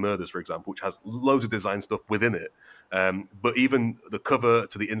Black Monday Murders, for example, which has loads of design stuff within it, but even the cover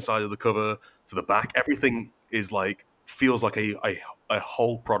to the inside of the cover to the back, everything is like feels like a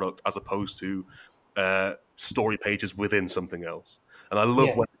whole product as opposed to story pages within something else. And I love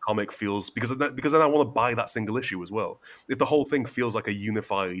yeah, when the comic feels because then I want to buy that single issue as well. If the whole thing feels like a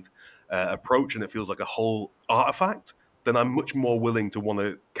unified approach and it feels like a whole artifact, then I'm much more willing to want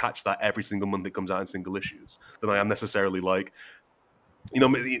to catch that every single month it comes out in single issues than I am necessarily like,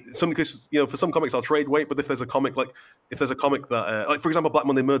 some cases, for some comics I'll trade weight, but if there's a comic that, like for example, Black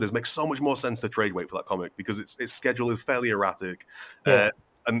Monday Murders makes so much more sense to trade weight for that comic because its schedule is fairly erratic, yeah.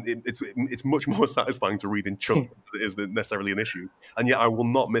 and it's much more satisfying to read in chunks than it is necessarily in issues. And yet I will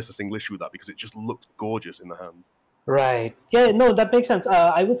not miss a single issue of that because it just looks gorgeous in the hand. Right. Yeah, no, that makes sense.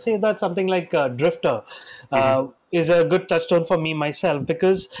 I would say that something like Drifter Hmm. is a good touchstone for me myself,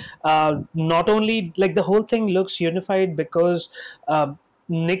 because not only like the whole thing looks unified, because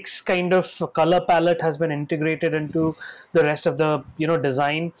Nick's kind of color palette has been integrated into the rest of the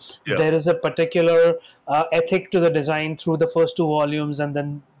design. Yeah. There is a particular ethic to the design through the first two volumes and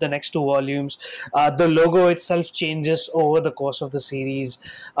then the next two volumes. The logo itself changes over the course of the series.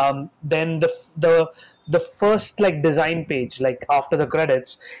 Then the first like design page, like after the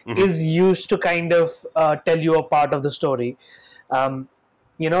credits, Hmm. is used to kind of tell you a part of the story. Like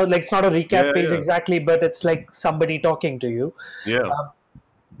it's not a recap Yeah, page yeah, exactly, but it's like somebody talking to you. yeah.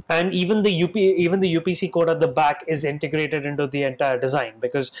 And even the UPC code at the back is integrated into the entire design,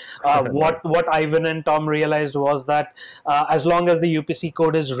 because Nice. what Ivan and Tom realized was that as long as the UPC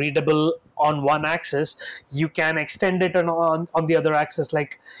code is readable on one axis, you can extend it on the other axis.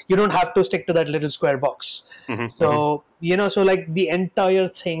 Like you don't have to stick to that little square box. Hmm. So so like the entire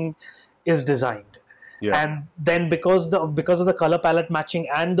thing is designed. Yeah, And then because of the color palette matching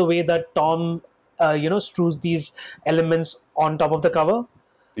and the way that Tom strews these elements on top of the cover,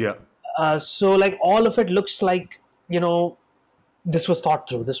 yeah, so like all of it looks like this was thought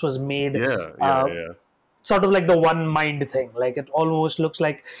through, this was made, yeah, yeah, uh, yeah. sort of like the one mind thing. Like it almost looks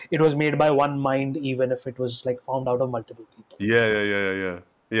like it was made by one mind, even if it was like formed out of multiple people. Yeah, yeah, yeah, yeah, yeah.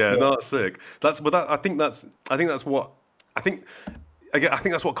 Yeah, Yeah, no, that's sick. I think that's what I think. I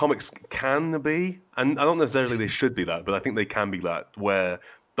think that's what comics can be, and I don't necessarily they should be that, but I think they can be that, where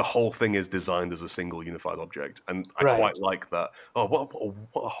the whole thing is designed as a single unified object, and I right. quite like that. Oh, what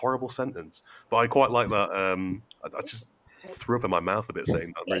a horrible sentence! But I quite like that. I just threw up in my mouth a bit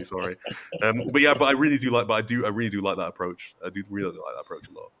saying that. I'm really sorry. But yeah, but I really do like. But I really do like that approach. I do really like that approach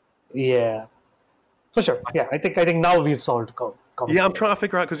a lot. Yeah, for sure. Yeah, I think now we've solved comic Yeah, I'm code. trying to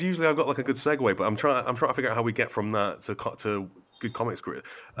figure out because usually I've got like a good segue, but I'm trying to figure out how we get from that to good comics career.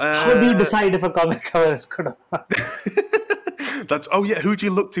 How do you decide if a comic cover is good or not? That's yeah. Who do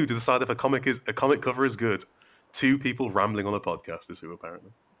you look to decide if a comic cover is good? Two people rambling on a podcast is who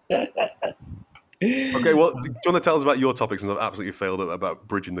apparently. Okay, well, do you want to tell us about your topic since I've absolutely failed about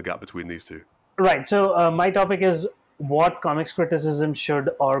bridging the gap between these two? Right. So my topic is what comics criticism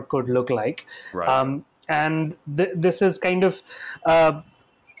should or could look like. Right. And this is kind of,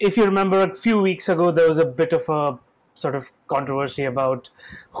 if you remember, a few weeks ago, there was a bit of a sort of controversy about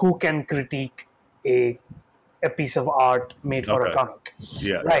who can critique a a piece of art made for a comic.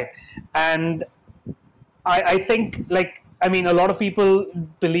 Yeah. Right. And I think, like, I mean, a lot of people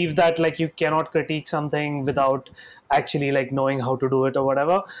believe that, like, you cannot critique something without actually, like, knowing how to do it or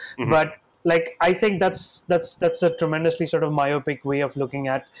whatever. But, like, I think that's a tremendously sort of myopic way of looking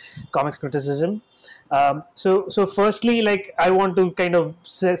at comics criticism. So firstly, like, I want to kind of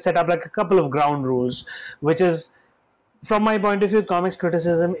set up like a couple of ground rules, which is, from my point of view, comics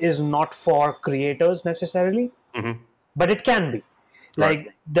criticism is not for creators necessarily, but it can be. Like,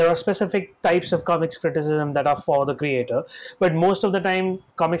 there are specific types of comics criticism that are for the creator, but most of the time,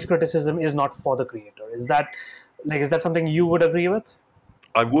 comics criticism is not for the creator. Is that something you would agree with?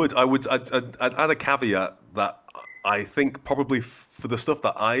 I would. I'd add a caveat that I think probably for the stuff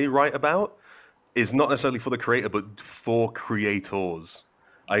that I write about is not necessarily for the creator, but for creators.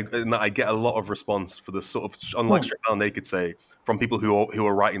 I get a lot of response for the sort of, unlike Straight Down Naked, say, from people who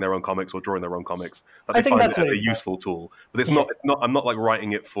are writing their own comics or drawing their own comics, that they find it a useful tool. But it's not. I'm not like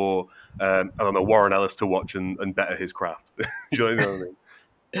writing it for I don't know, Warren Ellis to watch and better his craft. You know what I mean?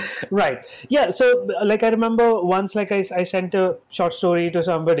 Right. Yeah. So, like, I remember once, like, I sent a short story to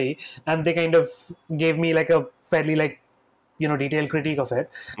somebody, and they kind of gave me like a fairly, like, detailed critique of it.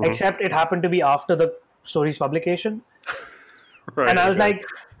 Except it happened to be after the story's publication. Right, and I was like,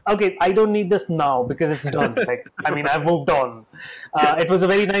 okay, I don't need this now because it's done. Like, I mean, I've moved on. It was a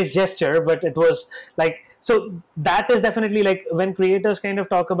very nice gesture, but it was like, so that is definitely, like, when creators kind of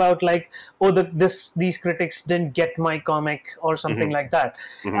talk about, like, oh, these critics didn't get my comic or something like that,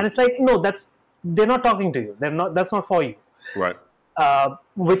 and it's like, no, they're not talking to you. That's not for you. Right.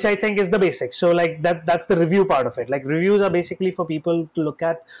 Which I think is the basics. So, like, that's the review part of it. Like, reviews are basically for people to look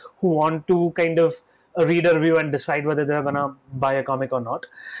at who want to kind of read a review and decide whether they're gonna buy a comic or not.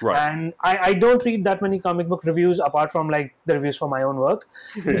 Right. And I don't read that many comic book reviews apart from, like, the reviews for my own work,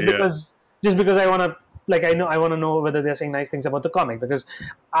 just because I want to, like, I want to know whether they're saying nice things about the comic, because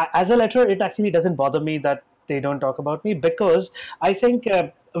as a letterer, it actually doesn't bother me that they don't talk about me, because I think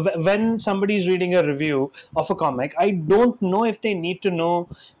when somebody's reading a review of a comic, I don't know if they need to know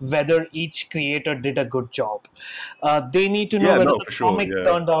whether each creator did a good job. They need to know whether the comic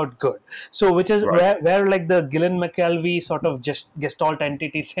turned out good. So, which is where like the Gillen McKelvey sort of just Gestalt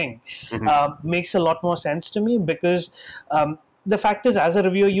entity thing makes a lot more sense to me, because the fact is, as a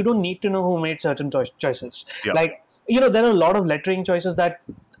reviewer, you don't need to know who made certain choices. Yeah. Like, there are a lot of lettering choices that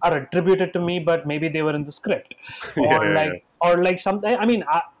are attributed to me, but maybe they were in the script, or like something. I mean,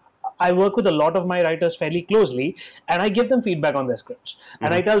 I work with a lot of my writers fairly closely, and I give them feedback on their scripts,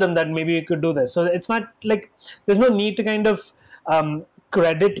 and I tell them that maybe you could do this. So it's not like there's no need to kind of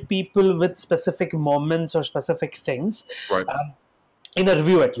credit people with specific moments or specific things. Right. In a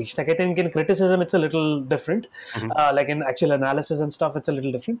review, at least. Like, I think in criticism, it's a little different. Like in actual analysis and stuff, it's a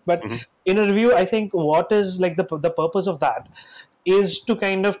little different. But in a review, I think what is like the purpose of that is to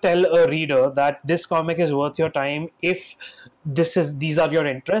kind of tell a reader that this comic is worth your time if these are your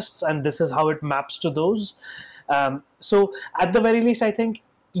interests and this is how it maps to those. So at the very least, I think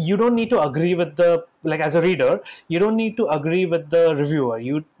you don't need to agree with as a reader, you don't need to agree with the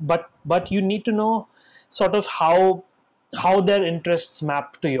reviewer. But you need to know sort of how their interests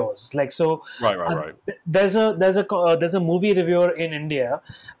map to yours. Like, so right. There's a movie reviewer in India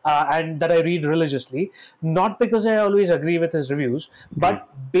and that I read religiously, not because I always agree with his reviews, but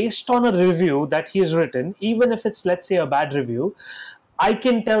based on a review that he has written, even if it's, let's say, a bad review, I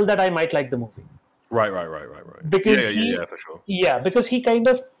can tell that I might like the movie. Right. Because for sure. Yeah, because he kind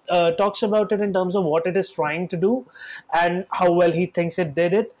of talks about it in terms of what it is trying to do and how well he thinks it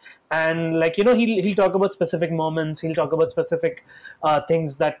did it. And, like, he'll talk about specific moments, he'll talk about specific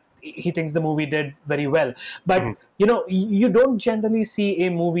things that he thinks the movie did very well. But, you don't generally see a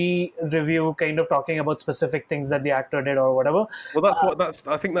movie review kind of talking about specific things that the actor did or whatever. Well,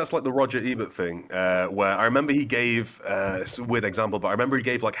 I think that's like the Roger Ebert thing, where I remember he gave, it's a weird example, but I remember he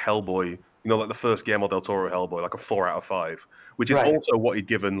gave, like, Hellboy, like the first Guillermo del Toro Hellboy, like a 4 out of 5, which is also what he'd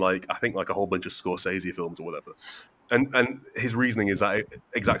given, like, I think, like a whole bunch of Scorsese films or whatever. And his reasoning is that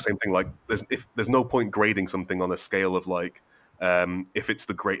exact same thing. Like, there's no point grading something on a scale of, like, if it's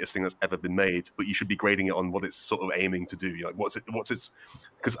the greatest thing that's ever been made, but you should be grading it on what it's sort of aiming to do. Like, what's its?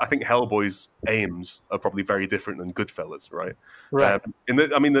 Because I think Hellboy's aims are probably very different than Goodfellas, right? Right.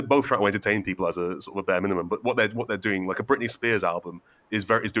 They're both trying to entertain people as a sort of a bare minimum, but what they're doing, like a Britney Spears album, is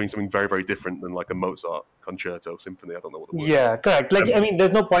doing something very, very different than like a Mozart concerto symphony. I don't know what the word is. Yeah, correct. Like,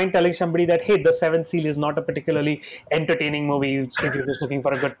 there's no point telling somebody that, hey, The Seventh Seal is not a particularly entertaining movie. You're just looking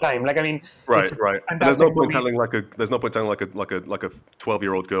for a good time. Like, right. There's no point telling like a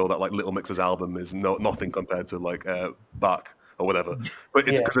 12-year-old girl that, like, Little Mix's album is nothing compared to, like, Bach or whatever. But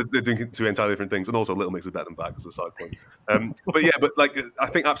it's Yeah. because they're doing two entirely different things, and also Little Mix is better than back as a side point. But yeah, but like I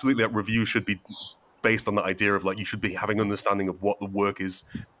think absolutely that review should be based on that idea of like you should be having an understanding of what the work is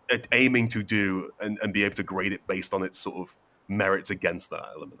aiming to do, and be able to grade it based on its sort of merits against that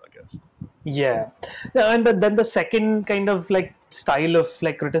element, I guess. Yeah, and then the second kind of like style of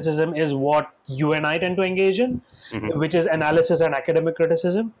like criticism is what you and I tend to engage in, which is analysis and academic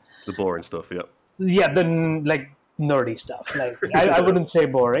criticism. The boring stuff, yeah. Yeah, the like nerdy stuff. Like I wouldn't say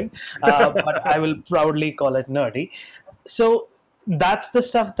boring, but I will proudly call it nerdy. So that's the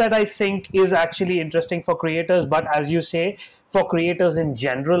stuff that I think is actually interesting for creators. But as you say, for creators in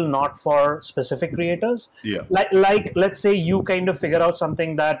general, not for specific creators. Yeah. Like let's say you kind of figure out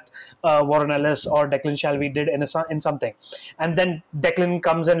something that Warren Ellis or Declan Shalvey did in something, and then Declan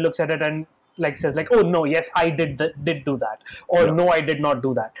comes and looks at it and like says like, oh no, yes, I did do that, or no, I did not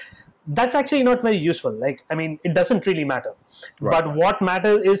do that. That's actually not very useful. Like, I mean, it doesn't really matter. Right. But what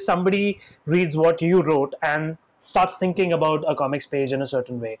matters is somebody reads what you wrote and starts thinking about a comics page in a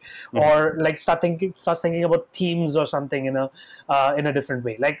certain way, or like starts thinking about themes or something in a different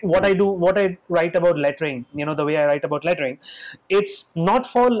way. Like what I write about lettering, the way I write about lettering, it's not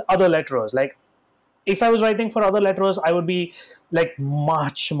for other letterers. Like if I was writing for other letterers, I would be like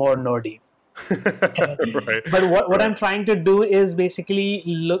much more nerdy. Right. But what I'm trying to do is basically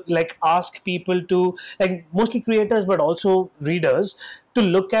ask people to, like, mostly creators but also readers, to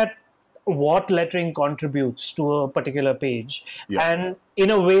look at what lettering contributes to a particular page, and in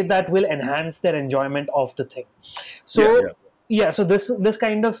a way that will enhance their enjoyment of the thing. So so this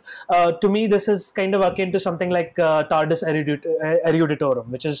kind of to me, this is kind of akin to something like Tardis Eruditorum,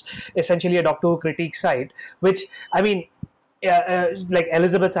 which is essentially a Doctor Who critique site, which, I mean, like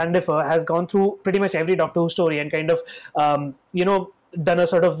Elizabeth Sandifer has gone through pretty much every Doctor Who story and kind of done a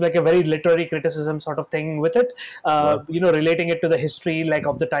sort of like a very literary criticism sort of thing with it, relating it to the history like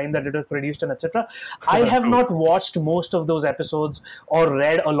of the time that it was produced and etc. I have not watched most of those episodes or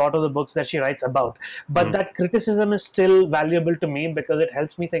read a lot of the books that she writes about, but that criticism is still valuable to me because it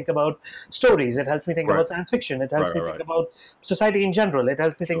helps me think about stories, it helps me think about science fiction, it helps me think about society in general, it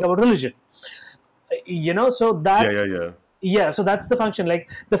helps me think about religion, so that so that's the function. Like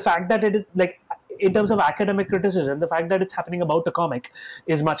the fact that it is like, in terms of academic criticism, the fact that it's happening about a comic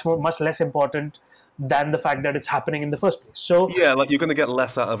is much less important than the fact that it's happening in the first place. So like you're going to get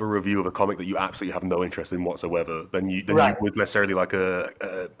less out of a review of a comic that you absolutely have no interest in whatsoever than you would necessarily like an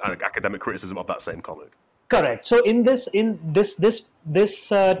academic criticism of that same comic. Correct. So in this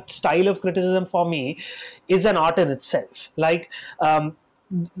style of criticism for me is an art in itself. Like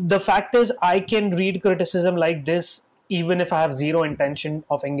the fact is, I can read criticism like this even if I have zero intention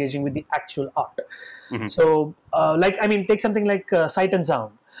of engaging with the actual art. So, take something like Sight and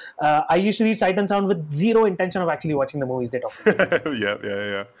Sound. I used to read Sight and Sound with zero intention of actually watching the movies they talk about.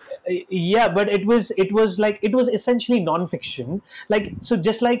 But it was essentially non-fiction. Like, so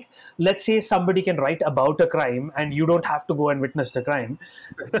just like, let's say somebody can write about a crime and you don't have to go and witness the crime.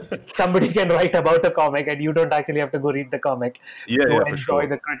 Somebody can write about a comic and you don't actually have to go read the comic to enjoy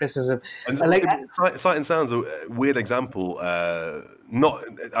the criticism. And Sight and Sound's a weird example.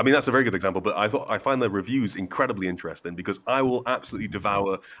 That's a very good example, but I find the reviews incredibly interesting because I will absolutely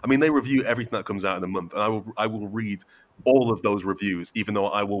devour. I mean, they review everything that comes out in a month, and I will read all of those reviews, even though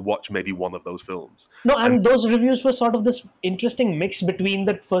I will watch maybe one of those films. No, and those reviews were sort of this interesting mix between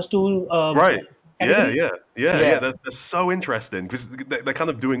the first two. Right. They're so interesting because they're kind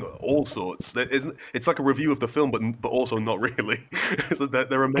of doing all sorts. It's like a review of the film, but also not really. So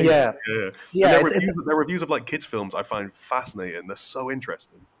they're amazing. Their reviews of like kids' films I find fascinating. They're so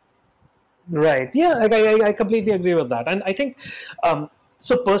interesting. Right. Yeah, I completely agree with that, and I think.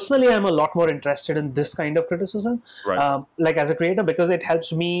 So personally, I'm a lot more interested in this kind of criticism, like as a creator, because it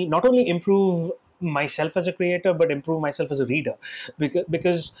helps me not only improve myself as a creator, but improve myself as a reader.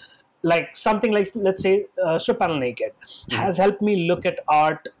 Because like something like, let's say, Strip Panel Naked has helped me look at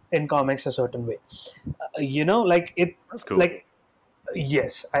art in comics a certain way. Like it. That's cool. Like,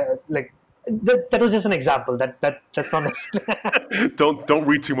 yes, that was just an example. That's not. Don't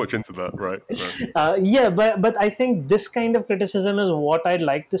read too much into that, right? But I think this kind of criticism is what I'd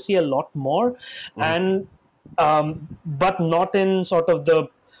like to see a lot more, and but not in sort of the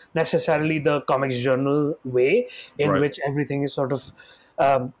necessarily the comics journal way, in which everything is sort of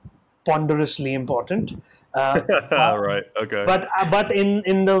ponderously important. Right. Okay. But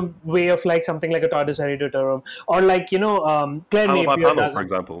in the way of like something like a Tardis Eruditorum, or like Claire Napier does, for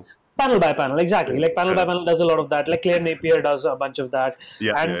example. Panel by panel, exactly. Like panel by panel does a lot of that. Like Claire Napier does a bunch of that.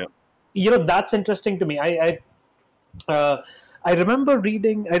 That's interesting to me. I remember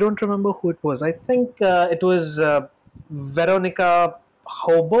reading. I don't remember who it was. I think it was Veronica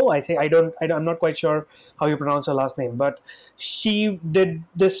Hobo. I think I'm not quite sure how you pronounce her last name, but she did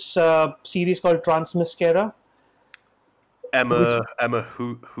this series called Transmascara. Emma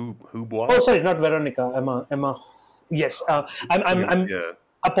who Oh, bois? sorry, not Veronica. Emma. Yes, I'm Yeah,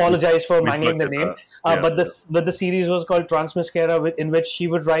 apologize for we mangling the butchered name. that. Yeah, But the series was called Transmascara, in which she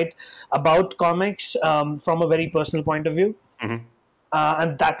would write about comics from a very personal point of view. hmm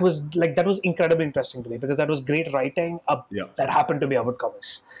And that was incredibly interesting to me because that was great writing yeah, that happened to be about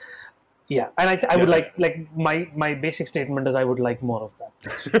comics. Yeah, and I would yeah. like my basic statement is I would like more of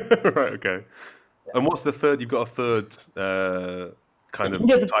that. Right. Okay. And what's the third? You've got a third kind of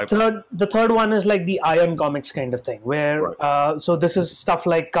Yeah, type. the third one is like the Ion Comics kind of thing, where Right. so this is stuff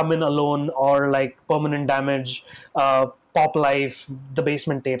like Come In Alone or like Permanent Damage, Pop Life, The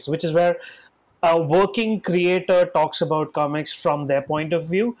Basement Tapes, which is where a working creator talks about comics from their point of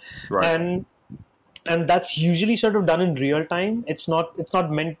view, Right. and that's usually sort of done in real time. It's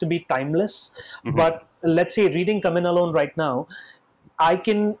not meant to be timeless. hmm But let's say reading Come In Alone right now, I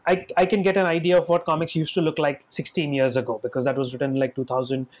can get an idea of what comics used to look like 16 years ago because that was written in like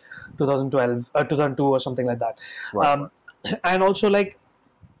 2000, 2012, 2002 or something like that. Right. Um, and also like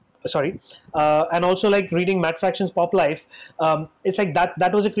sorry and also like reading Matt Fraction's Pop Life, it's like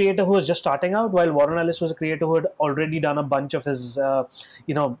that was a creator who was just starting out, while Warren Ellis was a creator who had already done a bunch of his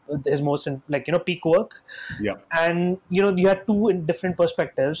his most like peak work. Yeah. And you had two different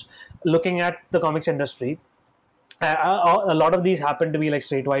perspectives looking at the comics industry. A lot of these happen to be like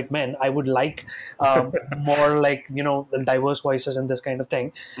straight white men. I would like more like diverse voices and this kind of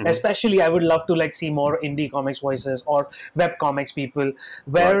thing. hmm Especially, I would love to like see more indie comics voices or web comics people,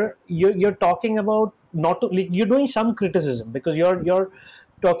 Right. where you're talking about not to, like, you're doing some criticism because you're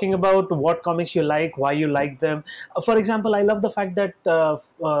talking about what comics you like, why you like them. For example, I love the fact that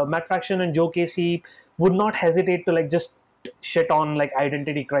Matt Fraction and Joe Casey would not hesitate to like just shit on like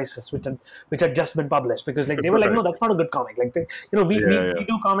Identity Crisis, which had just been published, because like they were like, Right. no, that's not a good comic. Like Yeah. Yeah. we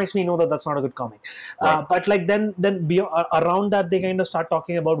do comics, we know that that's not a good comic. Right. But like then around that they kind of start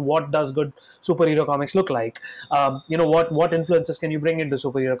talking about what does good superhero comics look like. What influences can you bring into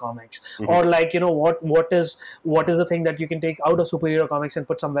superhero comics, hmm or like what is the thing that you can take out of superhero comics and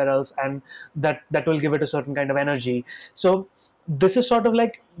put somewhere else, and that will give it a certain kind of energy. So this is sort of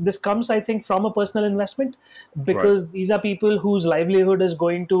like, this comes, I think, from a personal investment, Right. because these are people whose livelihood is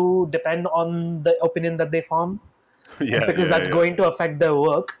going to depend on the opinion that they form, Yeah. because Yeah. that's Yeah. going to affect their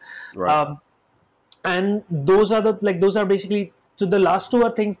work. Right. um, and those are basically, so the last two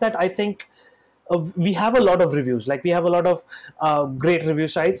are things that I think, we have a lot of reviews, like we have a lot of great review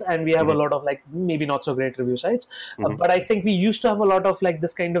sites, and we have a hmm lot of like maybe not so great review sites. hmm But I think we used to have a lot of like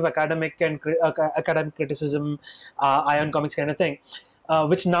this kind of academic criticism, Ion Comics kind of thing,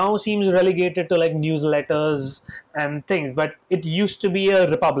 which now seems relegated to like newsletters and things. But it used to be a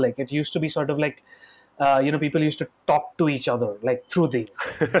republic. It used to be sort of like, people used to talk to each other like through these.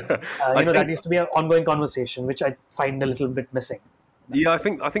 I That think. used to be an ongoing conversation, which I find a little bit missing. Yeah, I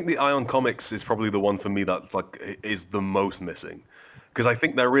think the Ion Comics is probably the one for me that like is the most missing, because I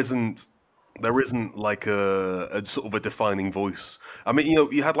think there isn't like a sort of a defining voice. I mean,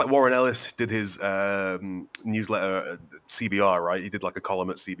 you had like Warren Ellis did his newsletter CBR, right? He did like a column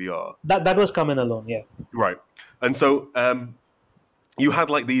at CBR, That was Come In Alone, yeah. right? And so you had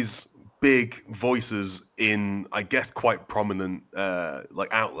like these big voices in, I guess, quite prominent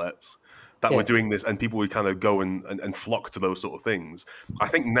like outlets that were Yeah. doing this, and people would kind of go and flock to those sort of things. I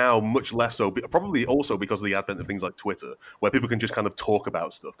think now much less so, probably also because of the advent of things like Twitter, where people can just kind of talk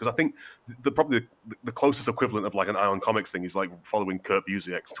about stuff. Because I think probably the closest equivalent of like an Ion Comics thing is like following Kurt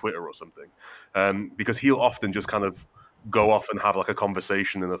Busiek's Twitter or something, because he'll often just kind of go off and have like a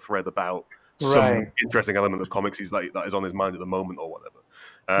conversation in a thread about some Right. interesting element of comics that is on his mind at the moment or whatever.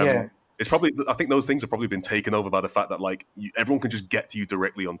 Yeah. It's probably, I think those things have probably been taken over by the fact that like everyone can just get to you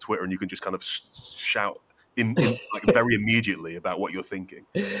directly on Twitter, and you can just kind of shout in like very immediately about what you're thinking.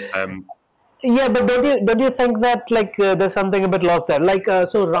 Yeah, but don't you think that like there's something a bit lost there? Like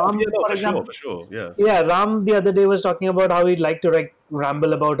so Oh, Ram, yeah, no, for example, for sure, yeah. yeah, Ram the other day was talking about how he'd like to like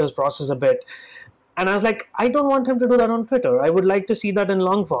ramble about his process a bit. And I was like, I don't want him to do that on Twitter. I would like to see that in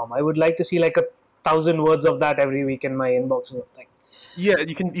long form. I would like to see like 1,000 words of that every week in my inbox or something. Yeah,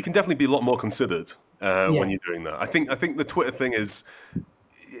 you can definitely be a lot more considered Yeah. when you're doing that. I think the Twitter thing is,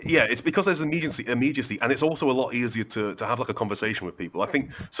 yeah, it's because there's immediacy, and it's also a lot easier to have like a conversation with people. I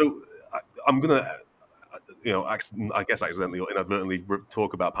think so. I'm gonna, I guess accidentally or inadvertently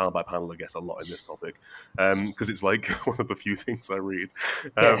talk about panel by panel, I guess, a lot in this topic, because it's like one of the few things I read.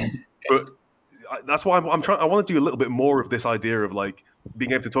 Yeah. But that's why I'm trying. I want to do a little bit more of this idea of like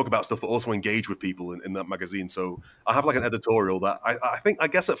being able to talk about stuff, but also engage with people in that magazine. So I have like an editorial that I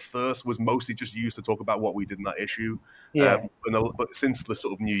guess at first was mostly just used to talk about what we did in that issue. Yeah. But since the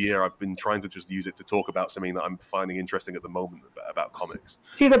sort of new year, I've been trying to just use it to talk about something that I'm finding interesting at the moment about comics.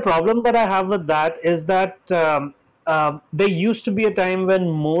 See, the problem that I have with that is that there used to be a time when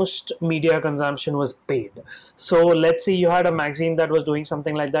most media consumption was paid. So let's say you had a magazine that was doing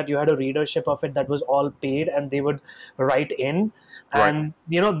something like that. You had a readership of it that was all paid, and they would write in, and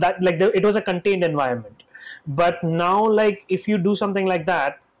that like it was a contained environment. But now, like if you do something like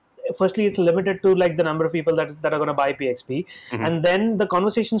that, firstly it's limited to like the number of people that are going to buy PXP, and then the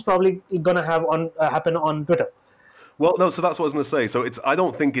conversation's probably going to have happen on Twitter. Well, no, so that's what I was going to say. So I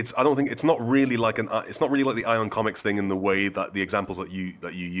don't think it's not really like the Ion Comics thing in the way that the examples that you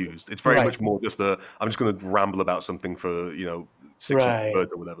used. It's very much more just I'm just going to ramble about something for 600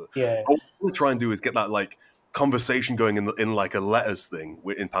 words or whatever. Yeah. What we'll try and do is get that like conversation going in like a letters thing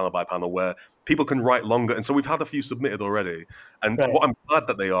in panel by panel where people can write longer. And so we've had a few submitted already. And what I'm glad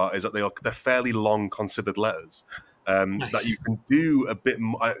that they are is that they're fairly long considered letters. Nice. That you can do a bit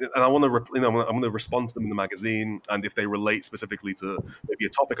more, and I want to, I'm going to respond to them in the magazine, and if they relate specifically to maybe a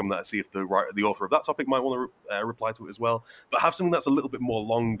topic, I'm going to see if the author of that topic might want to reply to it as well. But have something that's a little bit more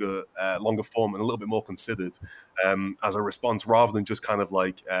longer form and a little bit more considered as a response, rather than just kind of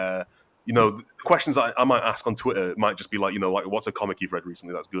like. The questions I might ask on Twitter might just be like, like what's a comic you've read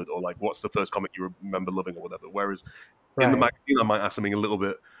recently that's good, or like what's the first comic you remember loving, or whatever. Whereas in the magazine, I might ask something a little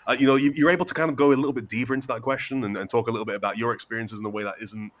bit, you're able to kind of go a little bit deeper into that question and talk a little bit about your experiences in a way that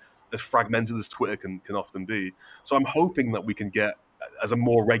isn't as fragmented as Twitter can often be. So I'm hoping that we can get, as a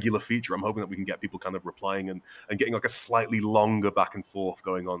more regular feature, I'm hoping that we can get people kind of replying and getting like a slightly longer back and forth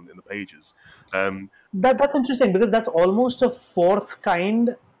going on in the pages. That's interesting, because that's almost a fourth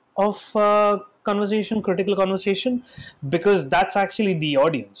kind of critical conversation, because that's actually the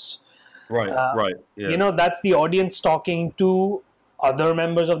audience. Right. Yeah. That's the audience talking to other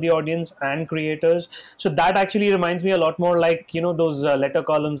members of the audience and creators. So that actually reminds me a lot more like, those letter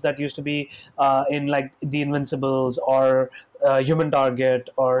columns that used to be in like The Invincibles or Human Target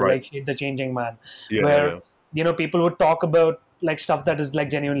or like The Changing Man, where people would talk about like stuff that is like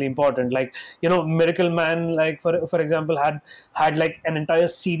genuinely important, like Miracle Man, like for example, had like an entire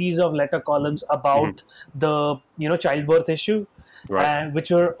series of letter columns about the childbirth issue, and which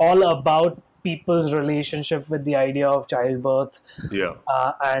were all about people's relationship with the idea of childbirth,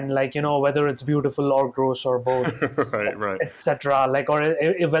 and like whether it's beautiful or gross or both, right, etc. Like, or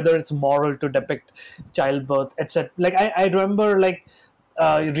whether it's moral to depict childbirth, etc. Like I remember like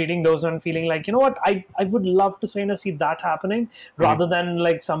reading those and feeling like, what, I would love to see that happening, rather than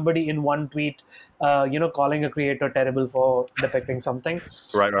like somebody in one tweet calling a creator terrible for depicting something.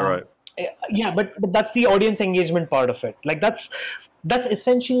 Right. Yeah, but that's the audience engagement part of it. Like that's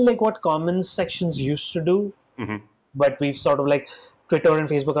essentially like what comments sections used to do, but we've sort of like Twitter and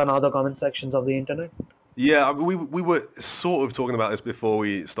Facebook are now the comment sections of the internet. Yeah, we were sort of talking about this before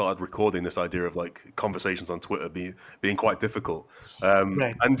we started recording, this idea of like conversations on Twitter being quite difficult.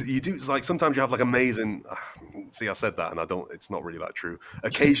 And you do, like, sometimes you have like amazing, see, I said that and it's not really that true.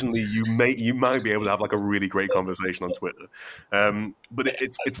 Occasionally you might be able to have like a really great conversation on Twitter. But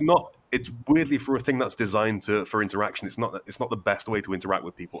it's weirdly, for a thing that's designed for interaction, it's not the best way to interact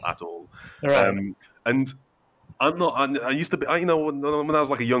with people at all. And I'm not. I used to be. When I was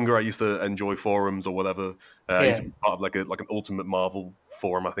like a younger, I used to enjoy forums or whatever. I used to be part of like an Ultimate Marvel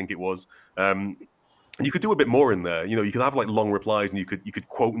forum, I think it was. You could do a bit more in there. You could have like long replies, and you could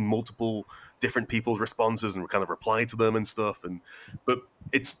quote multiple different people's responses and kind of reply to them and stuff. But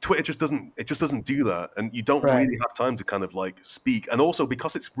Twitter just doesn't do that, and you don't really have time to kind of like speak. And also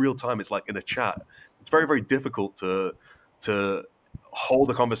because it's real time, it's like in a chat. It's very, very difficult to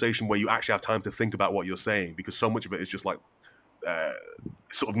hold a conversation where you actually have time to think about what you're saying, because so much of it is just like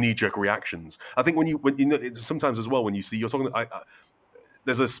sort of knee-jerk reactions. I think when sometimes as well, when you see you're talking,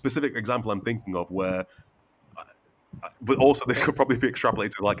 there's a specific example I'm thinking of where, but also this could probably be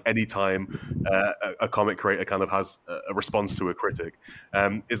extrapolated to like any time a comic creator kind of has a response to a critic,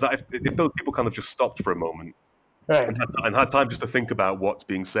 is that if those people kind of just stopped for a moment and had time just to think about what's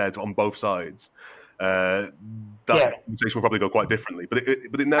being said on both sides, that conversation will probably go quite differently, but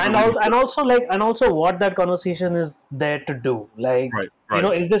it never. And also what that conversation is there to do. Like,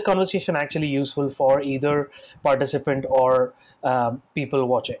 is this conversation actually useful for either participant or people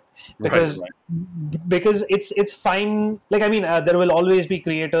watching? Because it's fine. Like, I mean, there will always be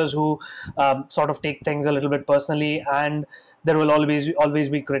creators who sort of take things a little bit personally, and there will always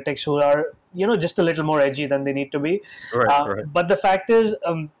be critics who are, just a little more edgy than they need to be. Right. But the fact is,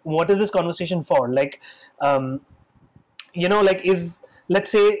 what is this conversation for? Like,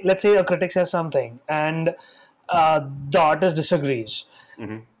 let's say a critic says something and the artist disagrees.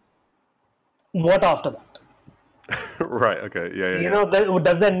 Mm-hmm. What after that? Right. Okay. Yeah.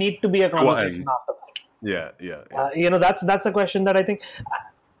 Does there need to be a conversation after that? Yeah. That's a question that I think.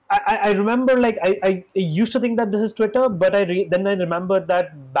 I remember, like, I used to think that this is Twitter, but then I remembered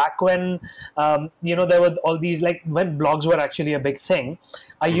that back when, there were all these, like, when blogs were actually a big thing,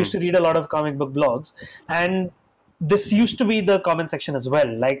 I used to read a lot of comic book blogs, and this used to be the comment section as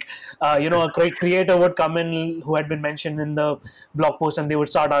well. Like, a great creator would come in who had been mentioned in the blog post, and they would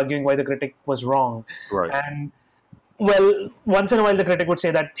start arguing why the critic was wrong. Right. And, well, once in a while the critic would say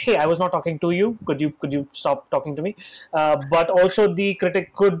that, hey, I was not talking to you. Could you stop talking to me? But also the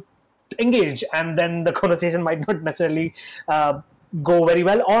critic could engage, and then the conversation might not necessarily go very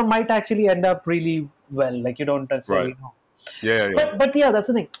well, or might actually end up really well. Like, you don't necessarily know. Yeah. But yeah, that's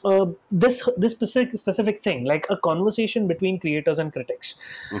the thing. This specific thing, like a conversation between creators and critics,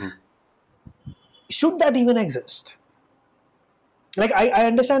 should that even exist? Like, I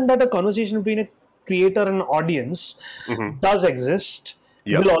understand that a conversation between a creator and audience does exist.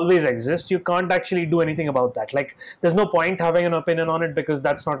 Will always exist. You can't actually do anything about that. Like, there's no point having an opinion on it because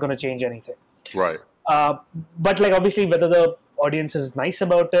that's not going to change anything. Right. But, like, obviously, whether the audience is nice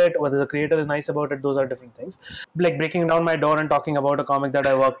about it, whether the creator is nice about it, those are different things. Like, breaking down my door and talking about a comic that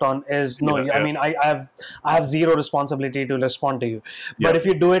I worked on is I mean, I have zero responsibility to respond to you. But if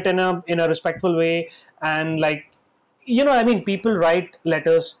you do it in a respectful way, and, like, I mean, people write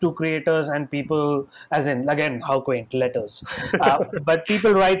letters to creators, and people, as in, again, how quaint, letters. But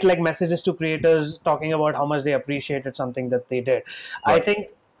people write, like, messages to creators talking about how much they appreciated something that they did. Right. I think,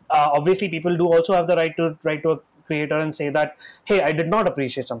 obviously, people do also have the right to write to a creator and say that, hey, I did not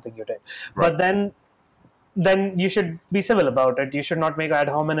appreciate something you did. Right. But then you should be civil about it. You should not make ad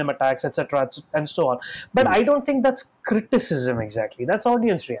hominem attacks, etc., and so on. But I don't think that's criticism exactly. That's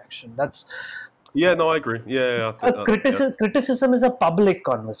audience reaction. That's... Yeah, no, I agree. Yeah. Criticism is a public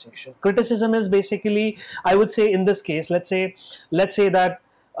conversation. Criticism is basically, I would say, in this case, let's say that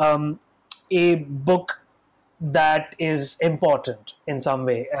a book that is important in some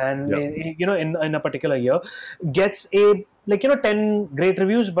way, and in a particular year, gets 10 great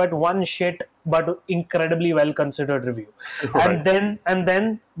reviews, but one shit but incredibly well considered review, right. and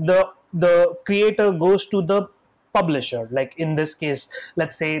then the creator goes to the publisher, like in this case,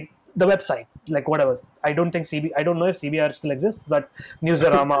 let's say, the website, like whatever. I don't know if CBR still exists, but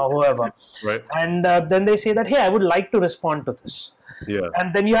Newsarama or whoever. Right. And then they say that, hey, I would like to respond to this. Yeah.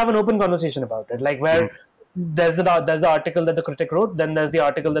 And then you have an open conversation about it, like where there's the article that the critic wrote, then there's the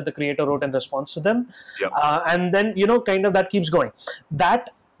article that the creator wrote in response to them. Yep. And then, kind of that keeps going.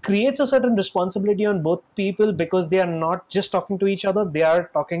 That creates a certain responsibility on both people, because they are not just talking to each other, they are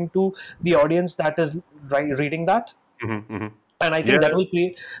talking to the audience that is reading that. And I think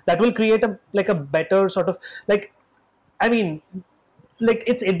that will create a better sort of, like, I mean, like,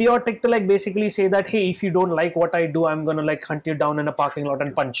 it's idiotic to, like, basically say that, hey, if you don't like what I do, I'm gonna, like, hunt you down in a parking lot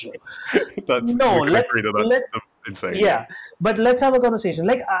and punch you. That's insane. Yeah, but let's have a conversation.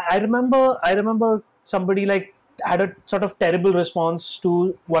 Like, I remember somebody, like, had a sort of terrible response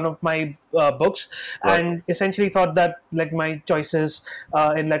to one of my books, and essentially thought that, like, my choices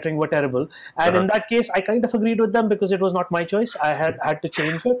in lettering were terrible. And in that case, I kind of agreed with them because it was not my choice. I had to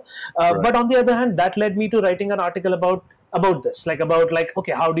change it. But on the other hand, that led me to writing an article about this, about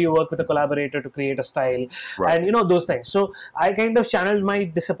okay, how do you work with a collaborator to create a style, and those things. So I kind of channeled my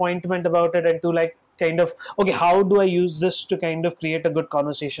disappointment about it into, like, kind of, okay, how do I use this to kind of create a good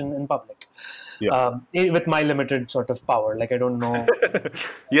conversation in public? With my limited sort of power, like, I don't know.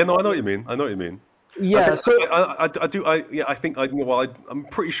 Yeah, no, I know what you mean. Yeah, I'm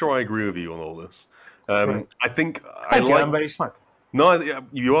pretty sure I agree with you on all this. I think I'm very smart. No,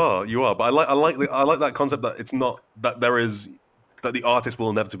 you are. But I like that concept that it's not that that the artist will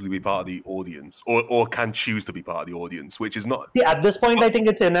inevitably be part of the audience, or can choose to be part of the audience, which is not. See, at this point, I think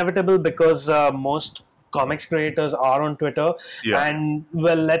it's inevitable because most comics creators are on Twitter, and,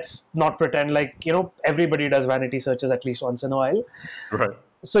 well, let's not pretend like everybody does vanity searches at least once in a while, right?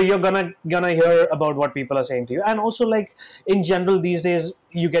 So you're gonna hear about what people are saying to you, and also, like, in general these days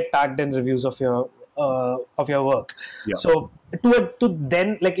you get tagged in reviews of your work. So to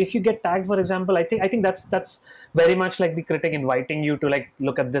then, like, if you get tagged, for example, I think that's very much like the critic inviting you to, like,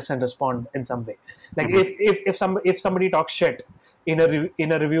 look at this and respond in some way. Like, if somebody talks shit in a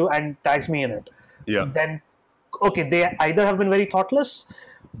review and tags me in it, then okay, they either have been very thoughtless,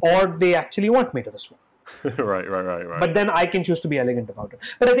 or they actually want me to respond. Right. But then I can choose to be elegant about it.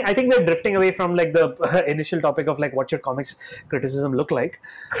 But I think we're drifting away from like the initial topic of like what should comics criticism look like.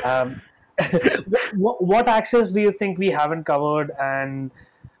 What axes do you think we haven't covered, and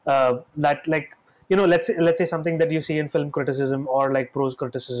that like let's say something that you see in film criticism or like prose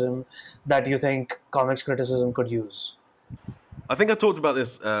criticism that you think comics criticism could use? I think I talked about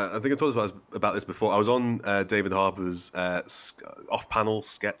this. About this before. I was on David Harbour's off-panel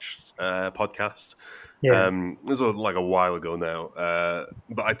sketch podcast. Yeah. This was like a while ago now.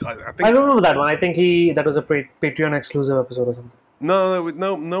 But I think I don't remember that one. I think that was a Patreon exclusive episode or something.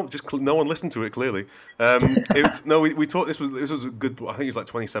 No. Just no one listened to it. Clearly, it was We talked. This was a good. I think it's like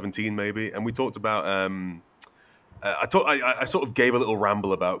 2017 maybe, and we talked about. I sort of gave a little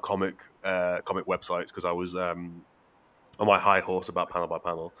ramble about comic websites because I was on my high horse about panel by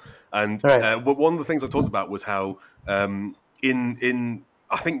panel, and one of the things I talked about was how in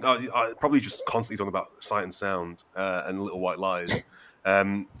I think I probably just constantly talking about Sight and Sound and Little White Lies.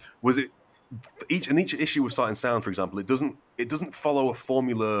 Was it each issue of Sight and Sound, for example? It doesn't follow a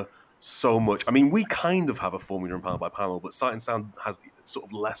formula so much. I mean, we kind of have a formula in panel by panel, but Sight and Sound has sort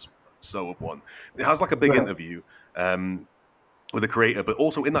of less so of one. It has like a big interview with a creator, but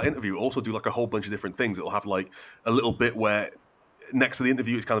also in that interview, also do like a whole bunch of different things. It'll have like a little bit where next to the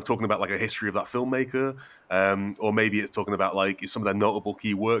interview, it's kind of talking about like a history of that filmmaker, or maybe it's talking about like some of their notable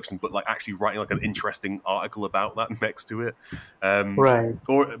key works, but like actually writing like an interesting article about that next to it.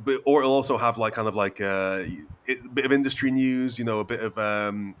 Or it'll also have like kind of like a bit of industry news, a bit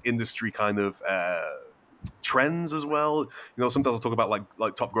of industry kind of trends as well. Sometimes I'll talk about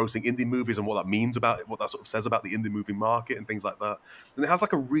like top grossing indie movies and what that means about it, what that sort of says about the indie movie market and things like that. And it has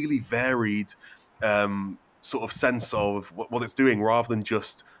like a really varied sort of sense of what it's doing, rather than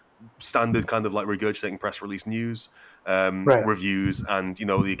just standard kind of like regurgitating press release news, reviews, and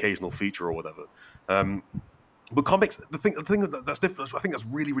the occasional feature or whatever. But comics, the thing that's different, I think that's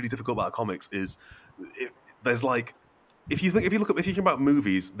really, really difficult about comics is there's like if you think about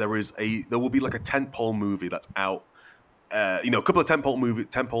movies, there will be like a tentpole movie that's out. A couple of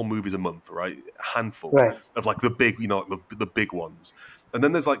tentpole movies a month, right? A handful of like the big, the big ones. And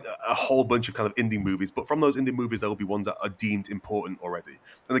then there's like a whole bunch of kind of indie movies, but from those indie movies, there will be ones that are deemed important already.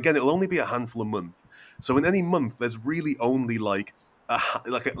 And again, it'll only be a handful a month. So in any month, there's really only like a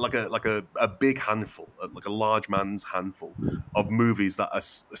big handful, like a large man's handful of movies that are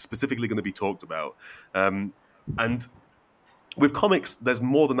specifically going to be talked about. And with comics, there's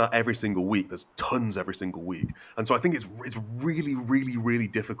more than that every single week. There's tons every single week. And so I think it's really, really, really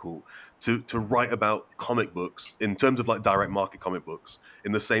difficult to write about comic books in terms of like direct market comic books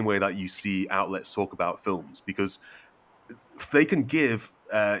in the same way that you see outlets talk about films, because they can give,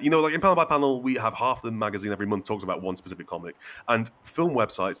 like in Panel by Panel, we have half the magazine every month talks about one specific comic, and film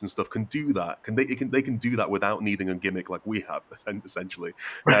websites and stuff can do that. They can do that without needing a gimmick like we have, essentially,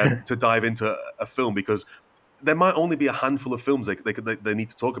 to dive into a film, because there might only be a handful of films they need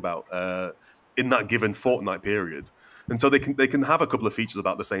to talk about in that given fortnight period, and so they can have a couple of features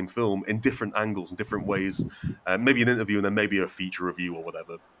about the same film in different angles and different ways, maybe an interview and then maybe a feature review or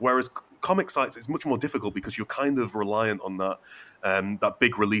whatever. Whereas comic sites, it's much more difficult because you're kind of reliant on that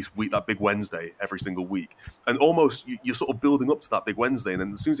big release week, that big Wednesday every single week, and almost you're sort of building up to that big Wednesday, and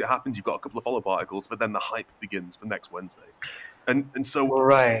then as soon as it happens, you've got a couple of follow-up articles, but then the hype begins for next Wednesday, and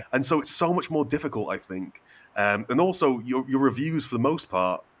so it's so much more difficult, I think. And also, your reviews, for the most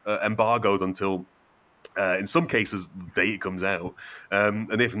part, embargoed until, in some cases, the day it comes out.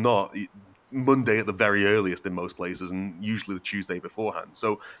 And if not, Monday at the very earliest in most places, and usually the Tuesday beforehand.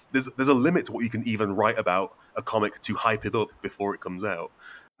 So there's a limit to what you can even write about a comic to hype it up before it comes out.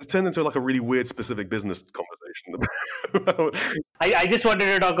 It's turned into like a really weird specific business conversation. I just wanted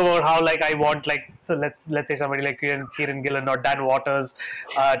to talk about how like I want like, so let's say somebody like Kieran Gillen or Dan Waters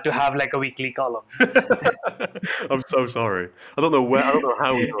to have like a weekly column. I'm so sorry. I don't know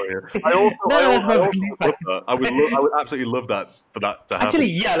how we got here. I would absolutely love that for that to happen. Actually,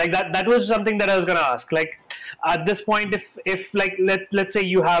 yeah, like that was something that I was gonna ask. Like at this point, if like let's say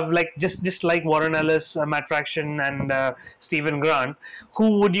you have like just like Warren Ellis, Matt Fraction, and Stephen Grant,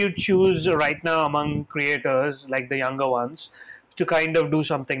 who would you choose right now among creators, like the younger ones, to kind of do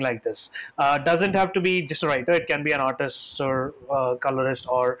something like this? Doesn't have to be just a writer. It can be an artist or colorist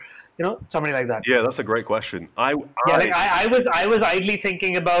or somebody like that. Yeah, that's a great question. I was idly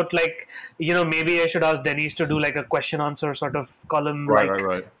thinking about like maybe I should ask Denise to do like a question answer sort of column,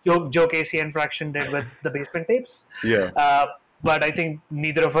 Joe Casey and Fraction did with the Basement Tapes. Yeah. but I think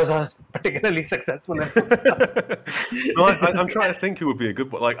neither of us are particularly successful. No, I'm trying to think who would be a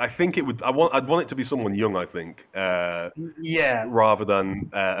good one. Like, I think it would. I'd want it to be someone young. I think, Yeah. rather than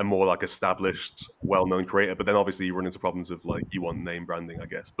a more like established, well-known creator. But then obviously you run into problems of like you want name branding, I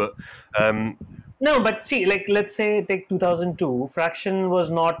guess. But No, but see, like let's say take 2002, Fraction was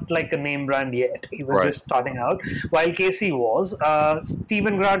not like a name brand yet. He was Right. just starting out, while Casey was.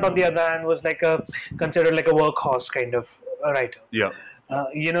 Stephen Grant, on the other hand, was like considered like a workhorse kind of writer. yeah,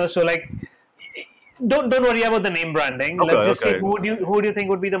 So like, don't worry about the name branding. Okay, Let's just okay. say who do you think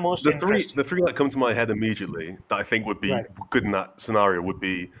would be the most the interesting? three that come to my head immediately that I think would be Right. good in that scenario would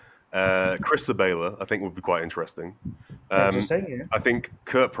be Chris Sabela. I think would be quite interesting. Interesting, yeah. I think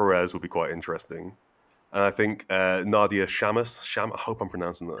Kurt Perez would be quite interesting. And I think Nadia Shamus, I hope I'm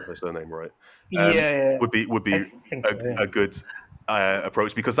pronouncing her surname right. Yeah. Would be I think so, yeah. a good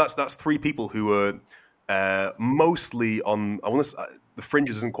approach, because that's three people who are mostly on. I want to. The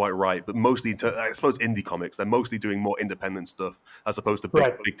fringes isn't quite right, but mostly I suppose indie comics. They're mostly doing more independent stuff as opposed to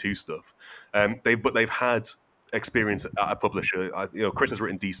big two stuff. They've had experience at a publisher. Chris has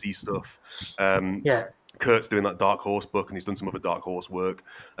written DC stuff. Yeah. Kurt's doing that Dark Horse book, and he's done some other Dark Horse work.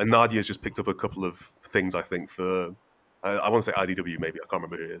 And Nadia's just picked up a couple of things, I think, for I want to say IDW, maybe I can't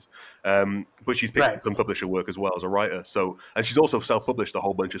remember who it is. But she's picked up some publisher work as well as a writer. So, and she's also self-published a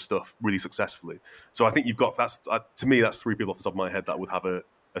whole bunch of stuff really successfully. So I think you've got to me that's three people off the top of my head that would have a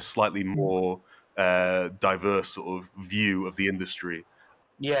slightly more diverse sort of view of the industry.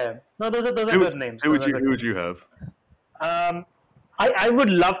 Yeah, no, those are good names. Who would you have? I would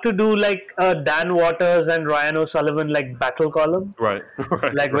love to do like Dan Waters and Ryan O'Sullivan like battle column, right?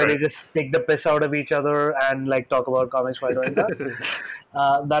 Like where they just take the piss out of each other and like talk about comics while doing that.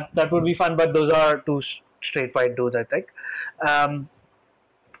 That would be fun. But those are two straight white dudes, I think.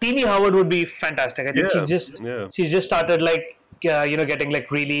 Teenie Howard would be fantastic. I think she's just started like getting like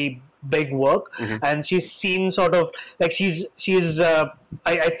really big work, and she's seen sort of like she's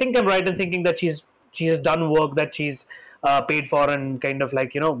I think I'm right in thinking that she has done work that she's paid for and kind of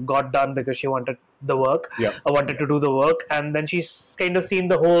like got done because she wanted the work, wanted to do the work, and then she's kind of seen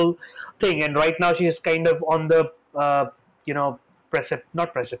the whole thing, and right now she's kind of on the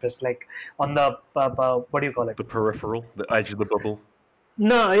not precipice, like on the what do you call it? The peripheral, the edge of the bubble.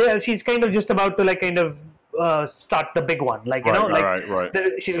 No, yeah, she's kind of just about to like kind of start the big one, like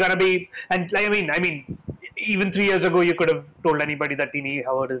she's gonna be, and like, I mean, even 3 years ago you could have told anybody that Teenie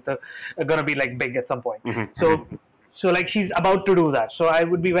Howard is gonna be like big at some point. So like she's about to do that. So I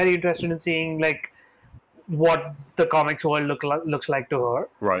would be very interested in seeing like what the comics world looks like to her.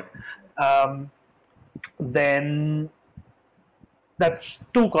 Right. Then that's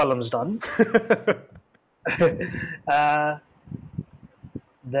 2 columns done.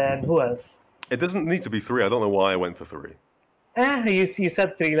 Then who else? It doesn't need to be 3. I don't know why I went for 3. You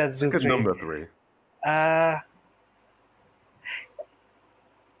said 3. Let's do 3. Good number 3.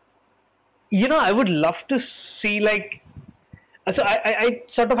 I would love to see like. So I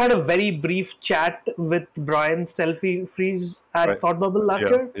sort of had a very brief chat with Brian Stelfreeze at Thought Bubble last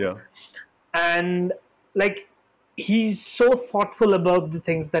year. Yeah. And like he's so thoughtful about the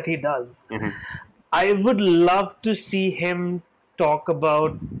things that he does. I would love to see him talk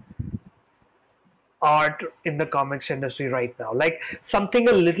about art in the comics industry right now, like something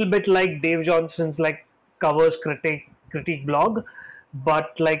a little bit like Dave Johnson's like covers critique blog,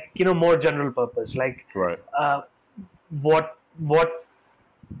 but like more general purpose, like what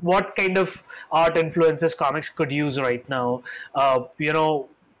kind of art influences comics could use right now.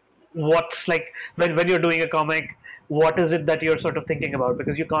 What's like when you're doing a comic, what is it that you're sort of thinking about,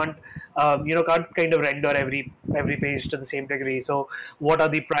 because you can't kind of render every page to the same degree. So what are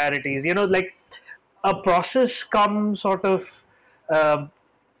the priorities, like a process come sort of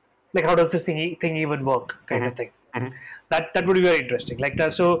like how does this thing even work kind of thing. That would be very interesting, like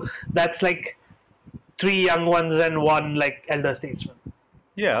that. So that's like 3 young ones and 1 like elder statesman.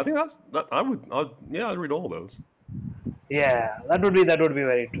 Yeah, I think I'd read all those. Yeah, that would be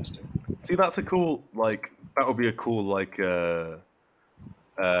very interesting. See, that's a cool that would be a cool that'd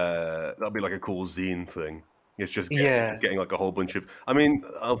be like a cool zine thing. It's just getting like a whole bunch of. I mean,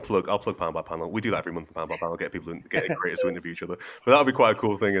 I'll plug Panel by Panel. We do that every month for Panel by Panel. Get creators to interview each other. But that would be quite a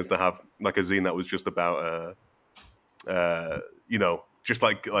cool thing, is to have like a zine that was just about just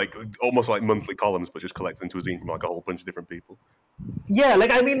like almost like monthly columns, but just collected into a zine from like a whole bunch of different people. Yeah,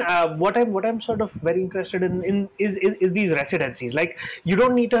 like I mean, what I'm sort of very interested in is these residencies. Like you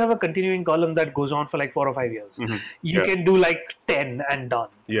don't need to have a continuing column that goes on for like 4 or 5 years. You can do like 10 and done.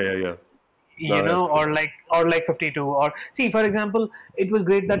 Yeah. Or like 52. Or see, for example, it was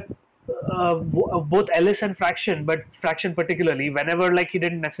great that both Ellis and Fraction, but Fraction particularly, whenever like he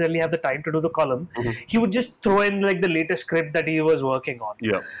didn't necessarily have the time to do the column, he would just throw in like the latest script that he was working on.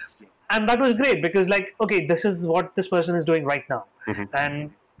 Yeah. And that was great because like, okay, this is what this person is doing right now,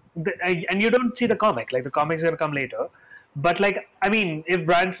 and and you don't see the comic. Like the comic's gonna come later. But like, I mean, if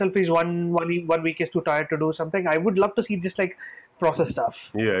Brian Stelfreeze one week is too tired to do something, I would love to see just like process stuff.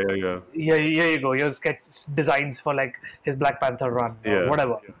 Yeah. Yeah, here you go. Your sketch designs for like his Black Panther run or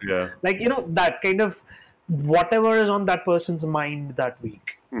whatever. Yeah. Like, you know, that kind of whatever is on that person's mind that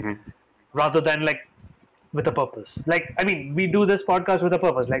week, rather than like with a purpose. Like, I mean, we do this podcast with a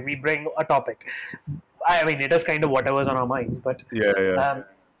purpose. Like, we bring a topic. I mean, it is kind of whatever's on our minds, but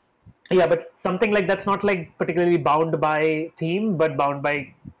yeah, but something like that's not like particularly bound by theme, but bound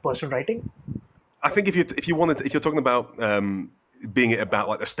by person writing. I think if you're talking about being about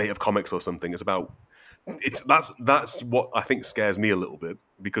like the state of comics or something, that's what I think scares me a little bit,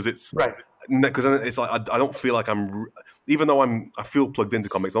 because it's right. Because it's like I don't feel like even though I feel plugged into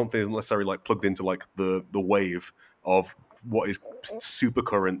comics, I don't feel necessarily like plugged into like the wave of what is super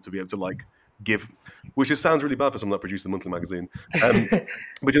current to be able to like give, which just sounds really bad for someone that produced the monthly magazine.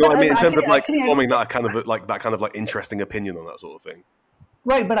 But you know what I mean, in terms of like forming that kind of like interesting opinion on that sort of thing.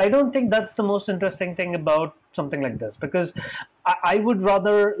 Right, but I don't think that's the most interesting thing about something like this, because I would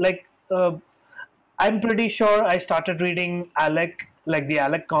rather like I'm pretty sure I started reading Alec, like the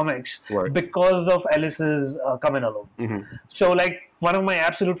Alec comics, because of Ellis's Coming Alone. So like one of my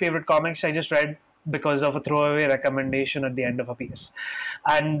absolute favorite comics I just read because of a throwaway recommendation at the end of a piece,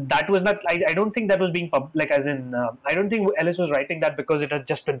 and that was not. I don't think that was being I don't think Ellis was writing that because it had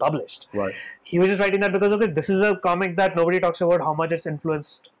just been published. Right. He was just writing that because okay, this is a comic that nobody talks about how much it's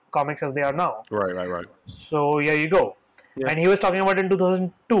influenced comics as they are now. Right. So here you go. Yeah. And he was talking about it in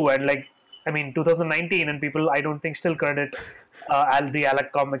 2002, and like, I mean 2019, and people I don't think still credit the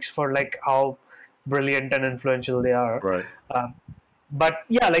Alec comics for like how brilliant and influential they are. Right. But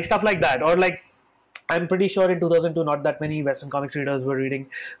yeah, like stuff like that, or like. I'm pretty sure in 2002, not that many Western comics readers were reading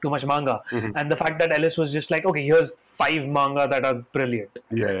too much manga, and the fact that Ellis was just like, okay, here's 5 manga that are brilliant,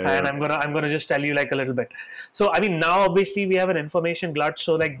 and I'm gonna just tell you like a little bit. So I mean, now obviously we have an information glut,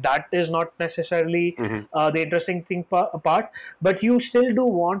 so like that is not necessarily the interesting thing part, but you still do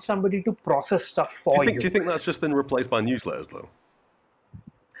want somebody to process stuff for you. Do you think that's just been replaced by newsletters though?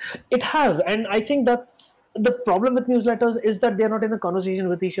 It has, and I think that the problem with newsletters is that they're not in a conversation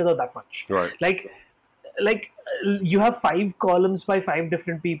with each other that much. Right. Like you have 5 columns by 5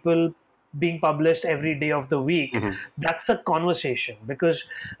 different people being published every day of the week. That's a conversation, because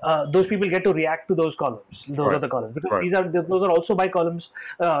those people get to react to those columns. Those are the columns, because those are also by columns.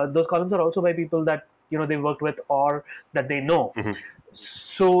 Those columns are also by people that they worked with or that they know.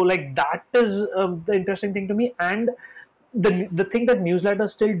 So like that is the interesting thing to me. And the thing that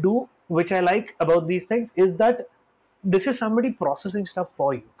newsletters still do, which I like about these things, is that this is somebody processing stuff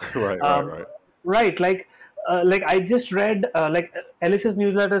for you. Right. Like I just read like Ellis's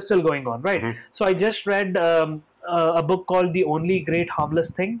newsletter is still going on, right? So I just read a book called The Only Great Harmless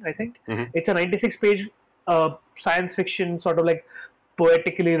Thing, I think. It's a 96-page science fiction, sort of like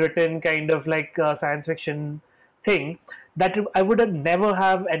poetically written kind of like science fiction thing that I would have never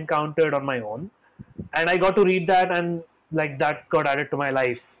have encountered on my own. And I got to read that, and like that got added to my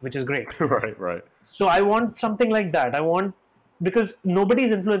life, which is great. Right. So I want something like that. Because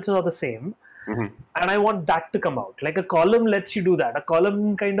nobody's influences are the same. And I want that to come out. Like a column lets you do that. A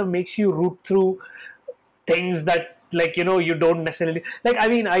column kind of makes you root through things that, like, you don't necessarily... Like, I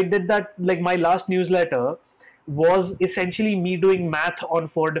mean, I did that, like, my last newsletter was essentially me doing math on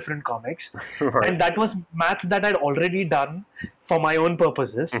 4 different comics. And that was math that I'd already done for my own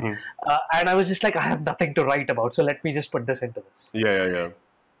purposes. And I was just like, I have nothing to write about, so let me just put this into this. Yeah.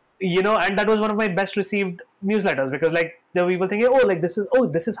 And that was one of my best received newsletters, because, like, there were people thinking, this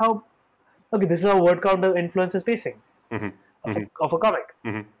is how word count of influence is pacing of a comic.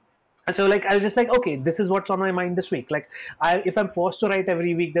 And so, like, I was just like, okay, this is what's on my mind this week. Like, if I'm forced to write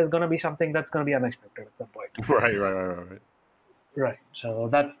every week, there's going to be something that's going to be unexpected at some point. Right. So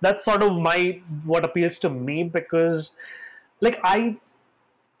that's sort of what appeals to me, because, like,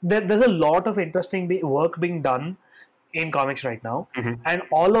 there's a lot of interesting work being done in comics right now, and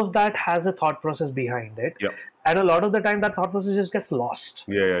all of that has a thought process behind it. And a lot of the time, that thought process just gets lost.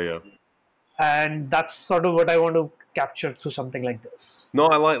 Yeah. And that's sort of what I want to capture through something like this. No,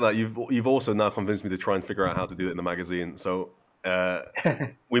 I like that. You've also now convinced me to try and figure out how to do it in the magazine. So I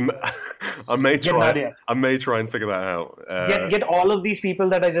may try and figure that out. Get all of these people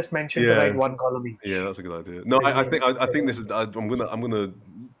that I just mentioned to write 1 column each. Yeah, that's a good idea. No, I think this is. I'm gonna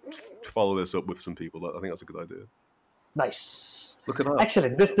follow this up with some people. I think that's a good idea. Nice. Look at that.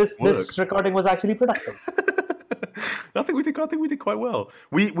 Excellent. This recording was actually productive. I think we did quite well.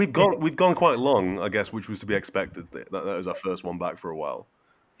 We've gone quite long, I guess, which was to be expected. That was our first one back for a while.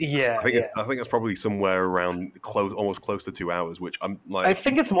 Yeah, I think it's probably somewhere around almost close to 2 hours, which I'm like. I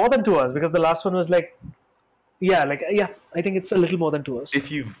think it's more than 2 hours because the last one was like. I think it's a little more than 2 hours.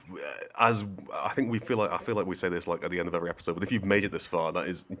 If you've, I feel like we say this like at the end of every episode, but if you've made it this far, that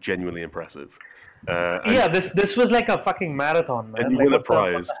is genuinely impressive. This was like a fucking marathon, man. And you win a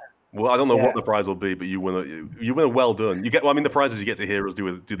prize. Well, I don't know what the prize will be, but you win a well done. The prize is you get to hear us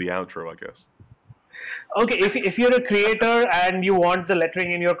do the outro, I guess. Okay, if you're a creator and you want the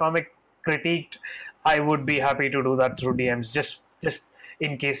lettering in your comic critiqued, I would be happy to do that through DMs, just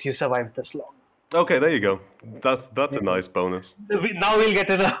in case you survive this long. Okay, there you go. That's a nice bonus. Now we'll get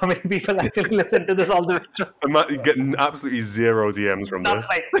to know how many people actually listen to this all the way through. I'm getting absolutely zero DMs from this.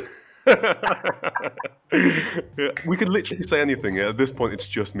 We could literally say anything. At this point, it's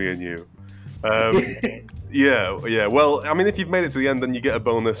just me and you. Yeah. Well, I mean, if you've made it to the end, then you get a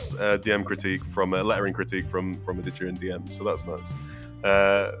bonus DM critique from a lettering critique from a Ditcher in DM. So that's nice.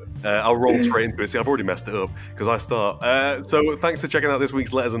 I'll roll straight into it. See, I've already messed it up because I start. So thanks for checking out this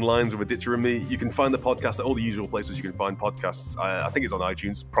week's Letters and Lines with a Ditcher and me. You can find the podcast at all the usual places you can find podcasts. I think it's on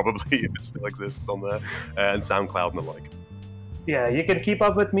iTunes, probably, if it still exists on there, and SoundCloud and the like. Yeah, you can keep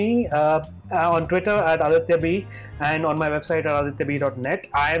up with me on Twitter at Aditya B and on my website at adityab.net.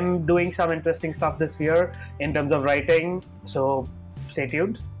 I'm doing some interesting stuff this year in terms of writing, so stay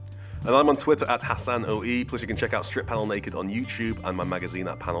tuned. And I'm on Twitter at HassanOE, plus you can check out Strip Panel Naked on YouTube and my magazine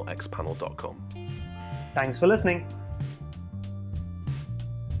at panelxpanel.com. Thanks for listening.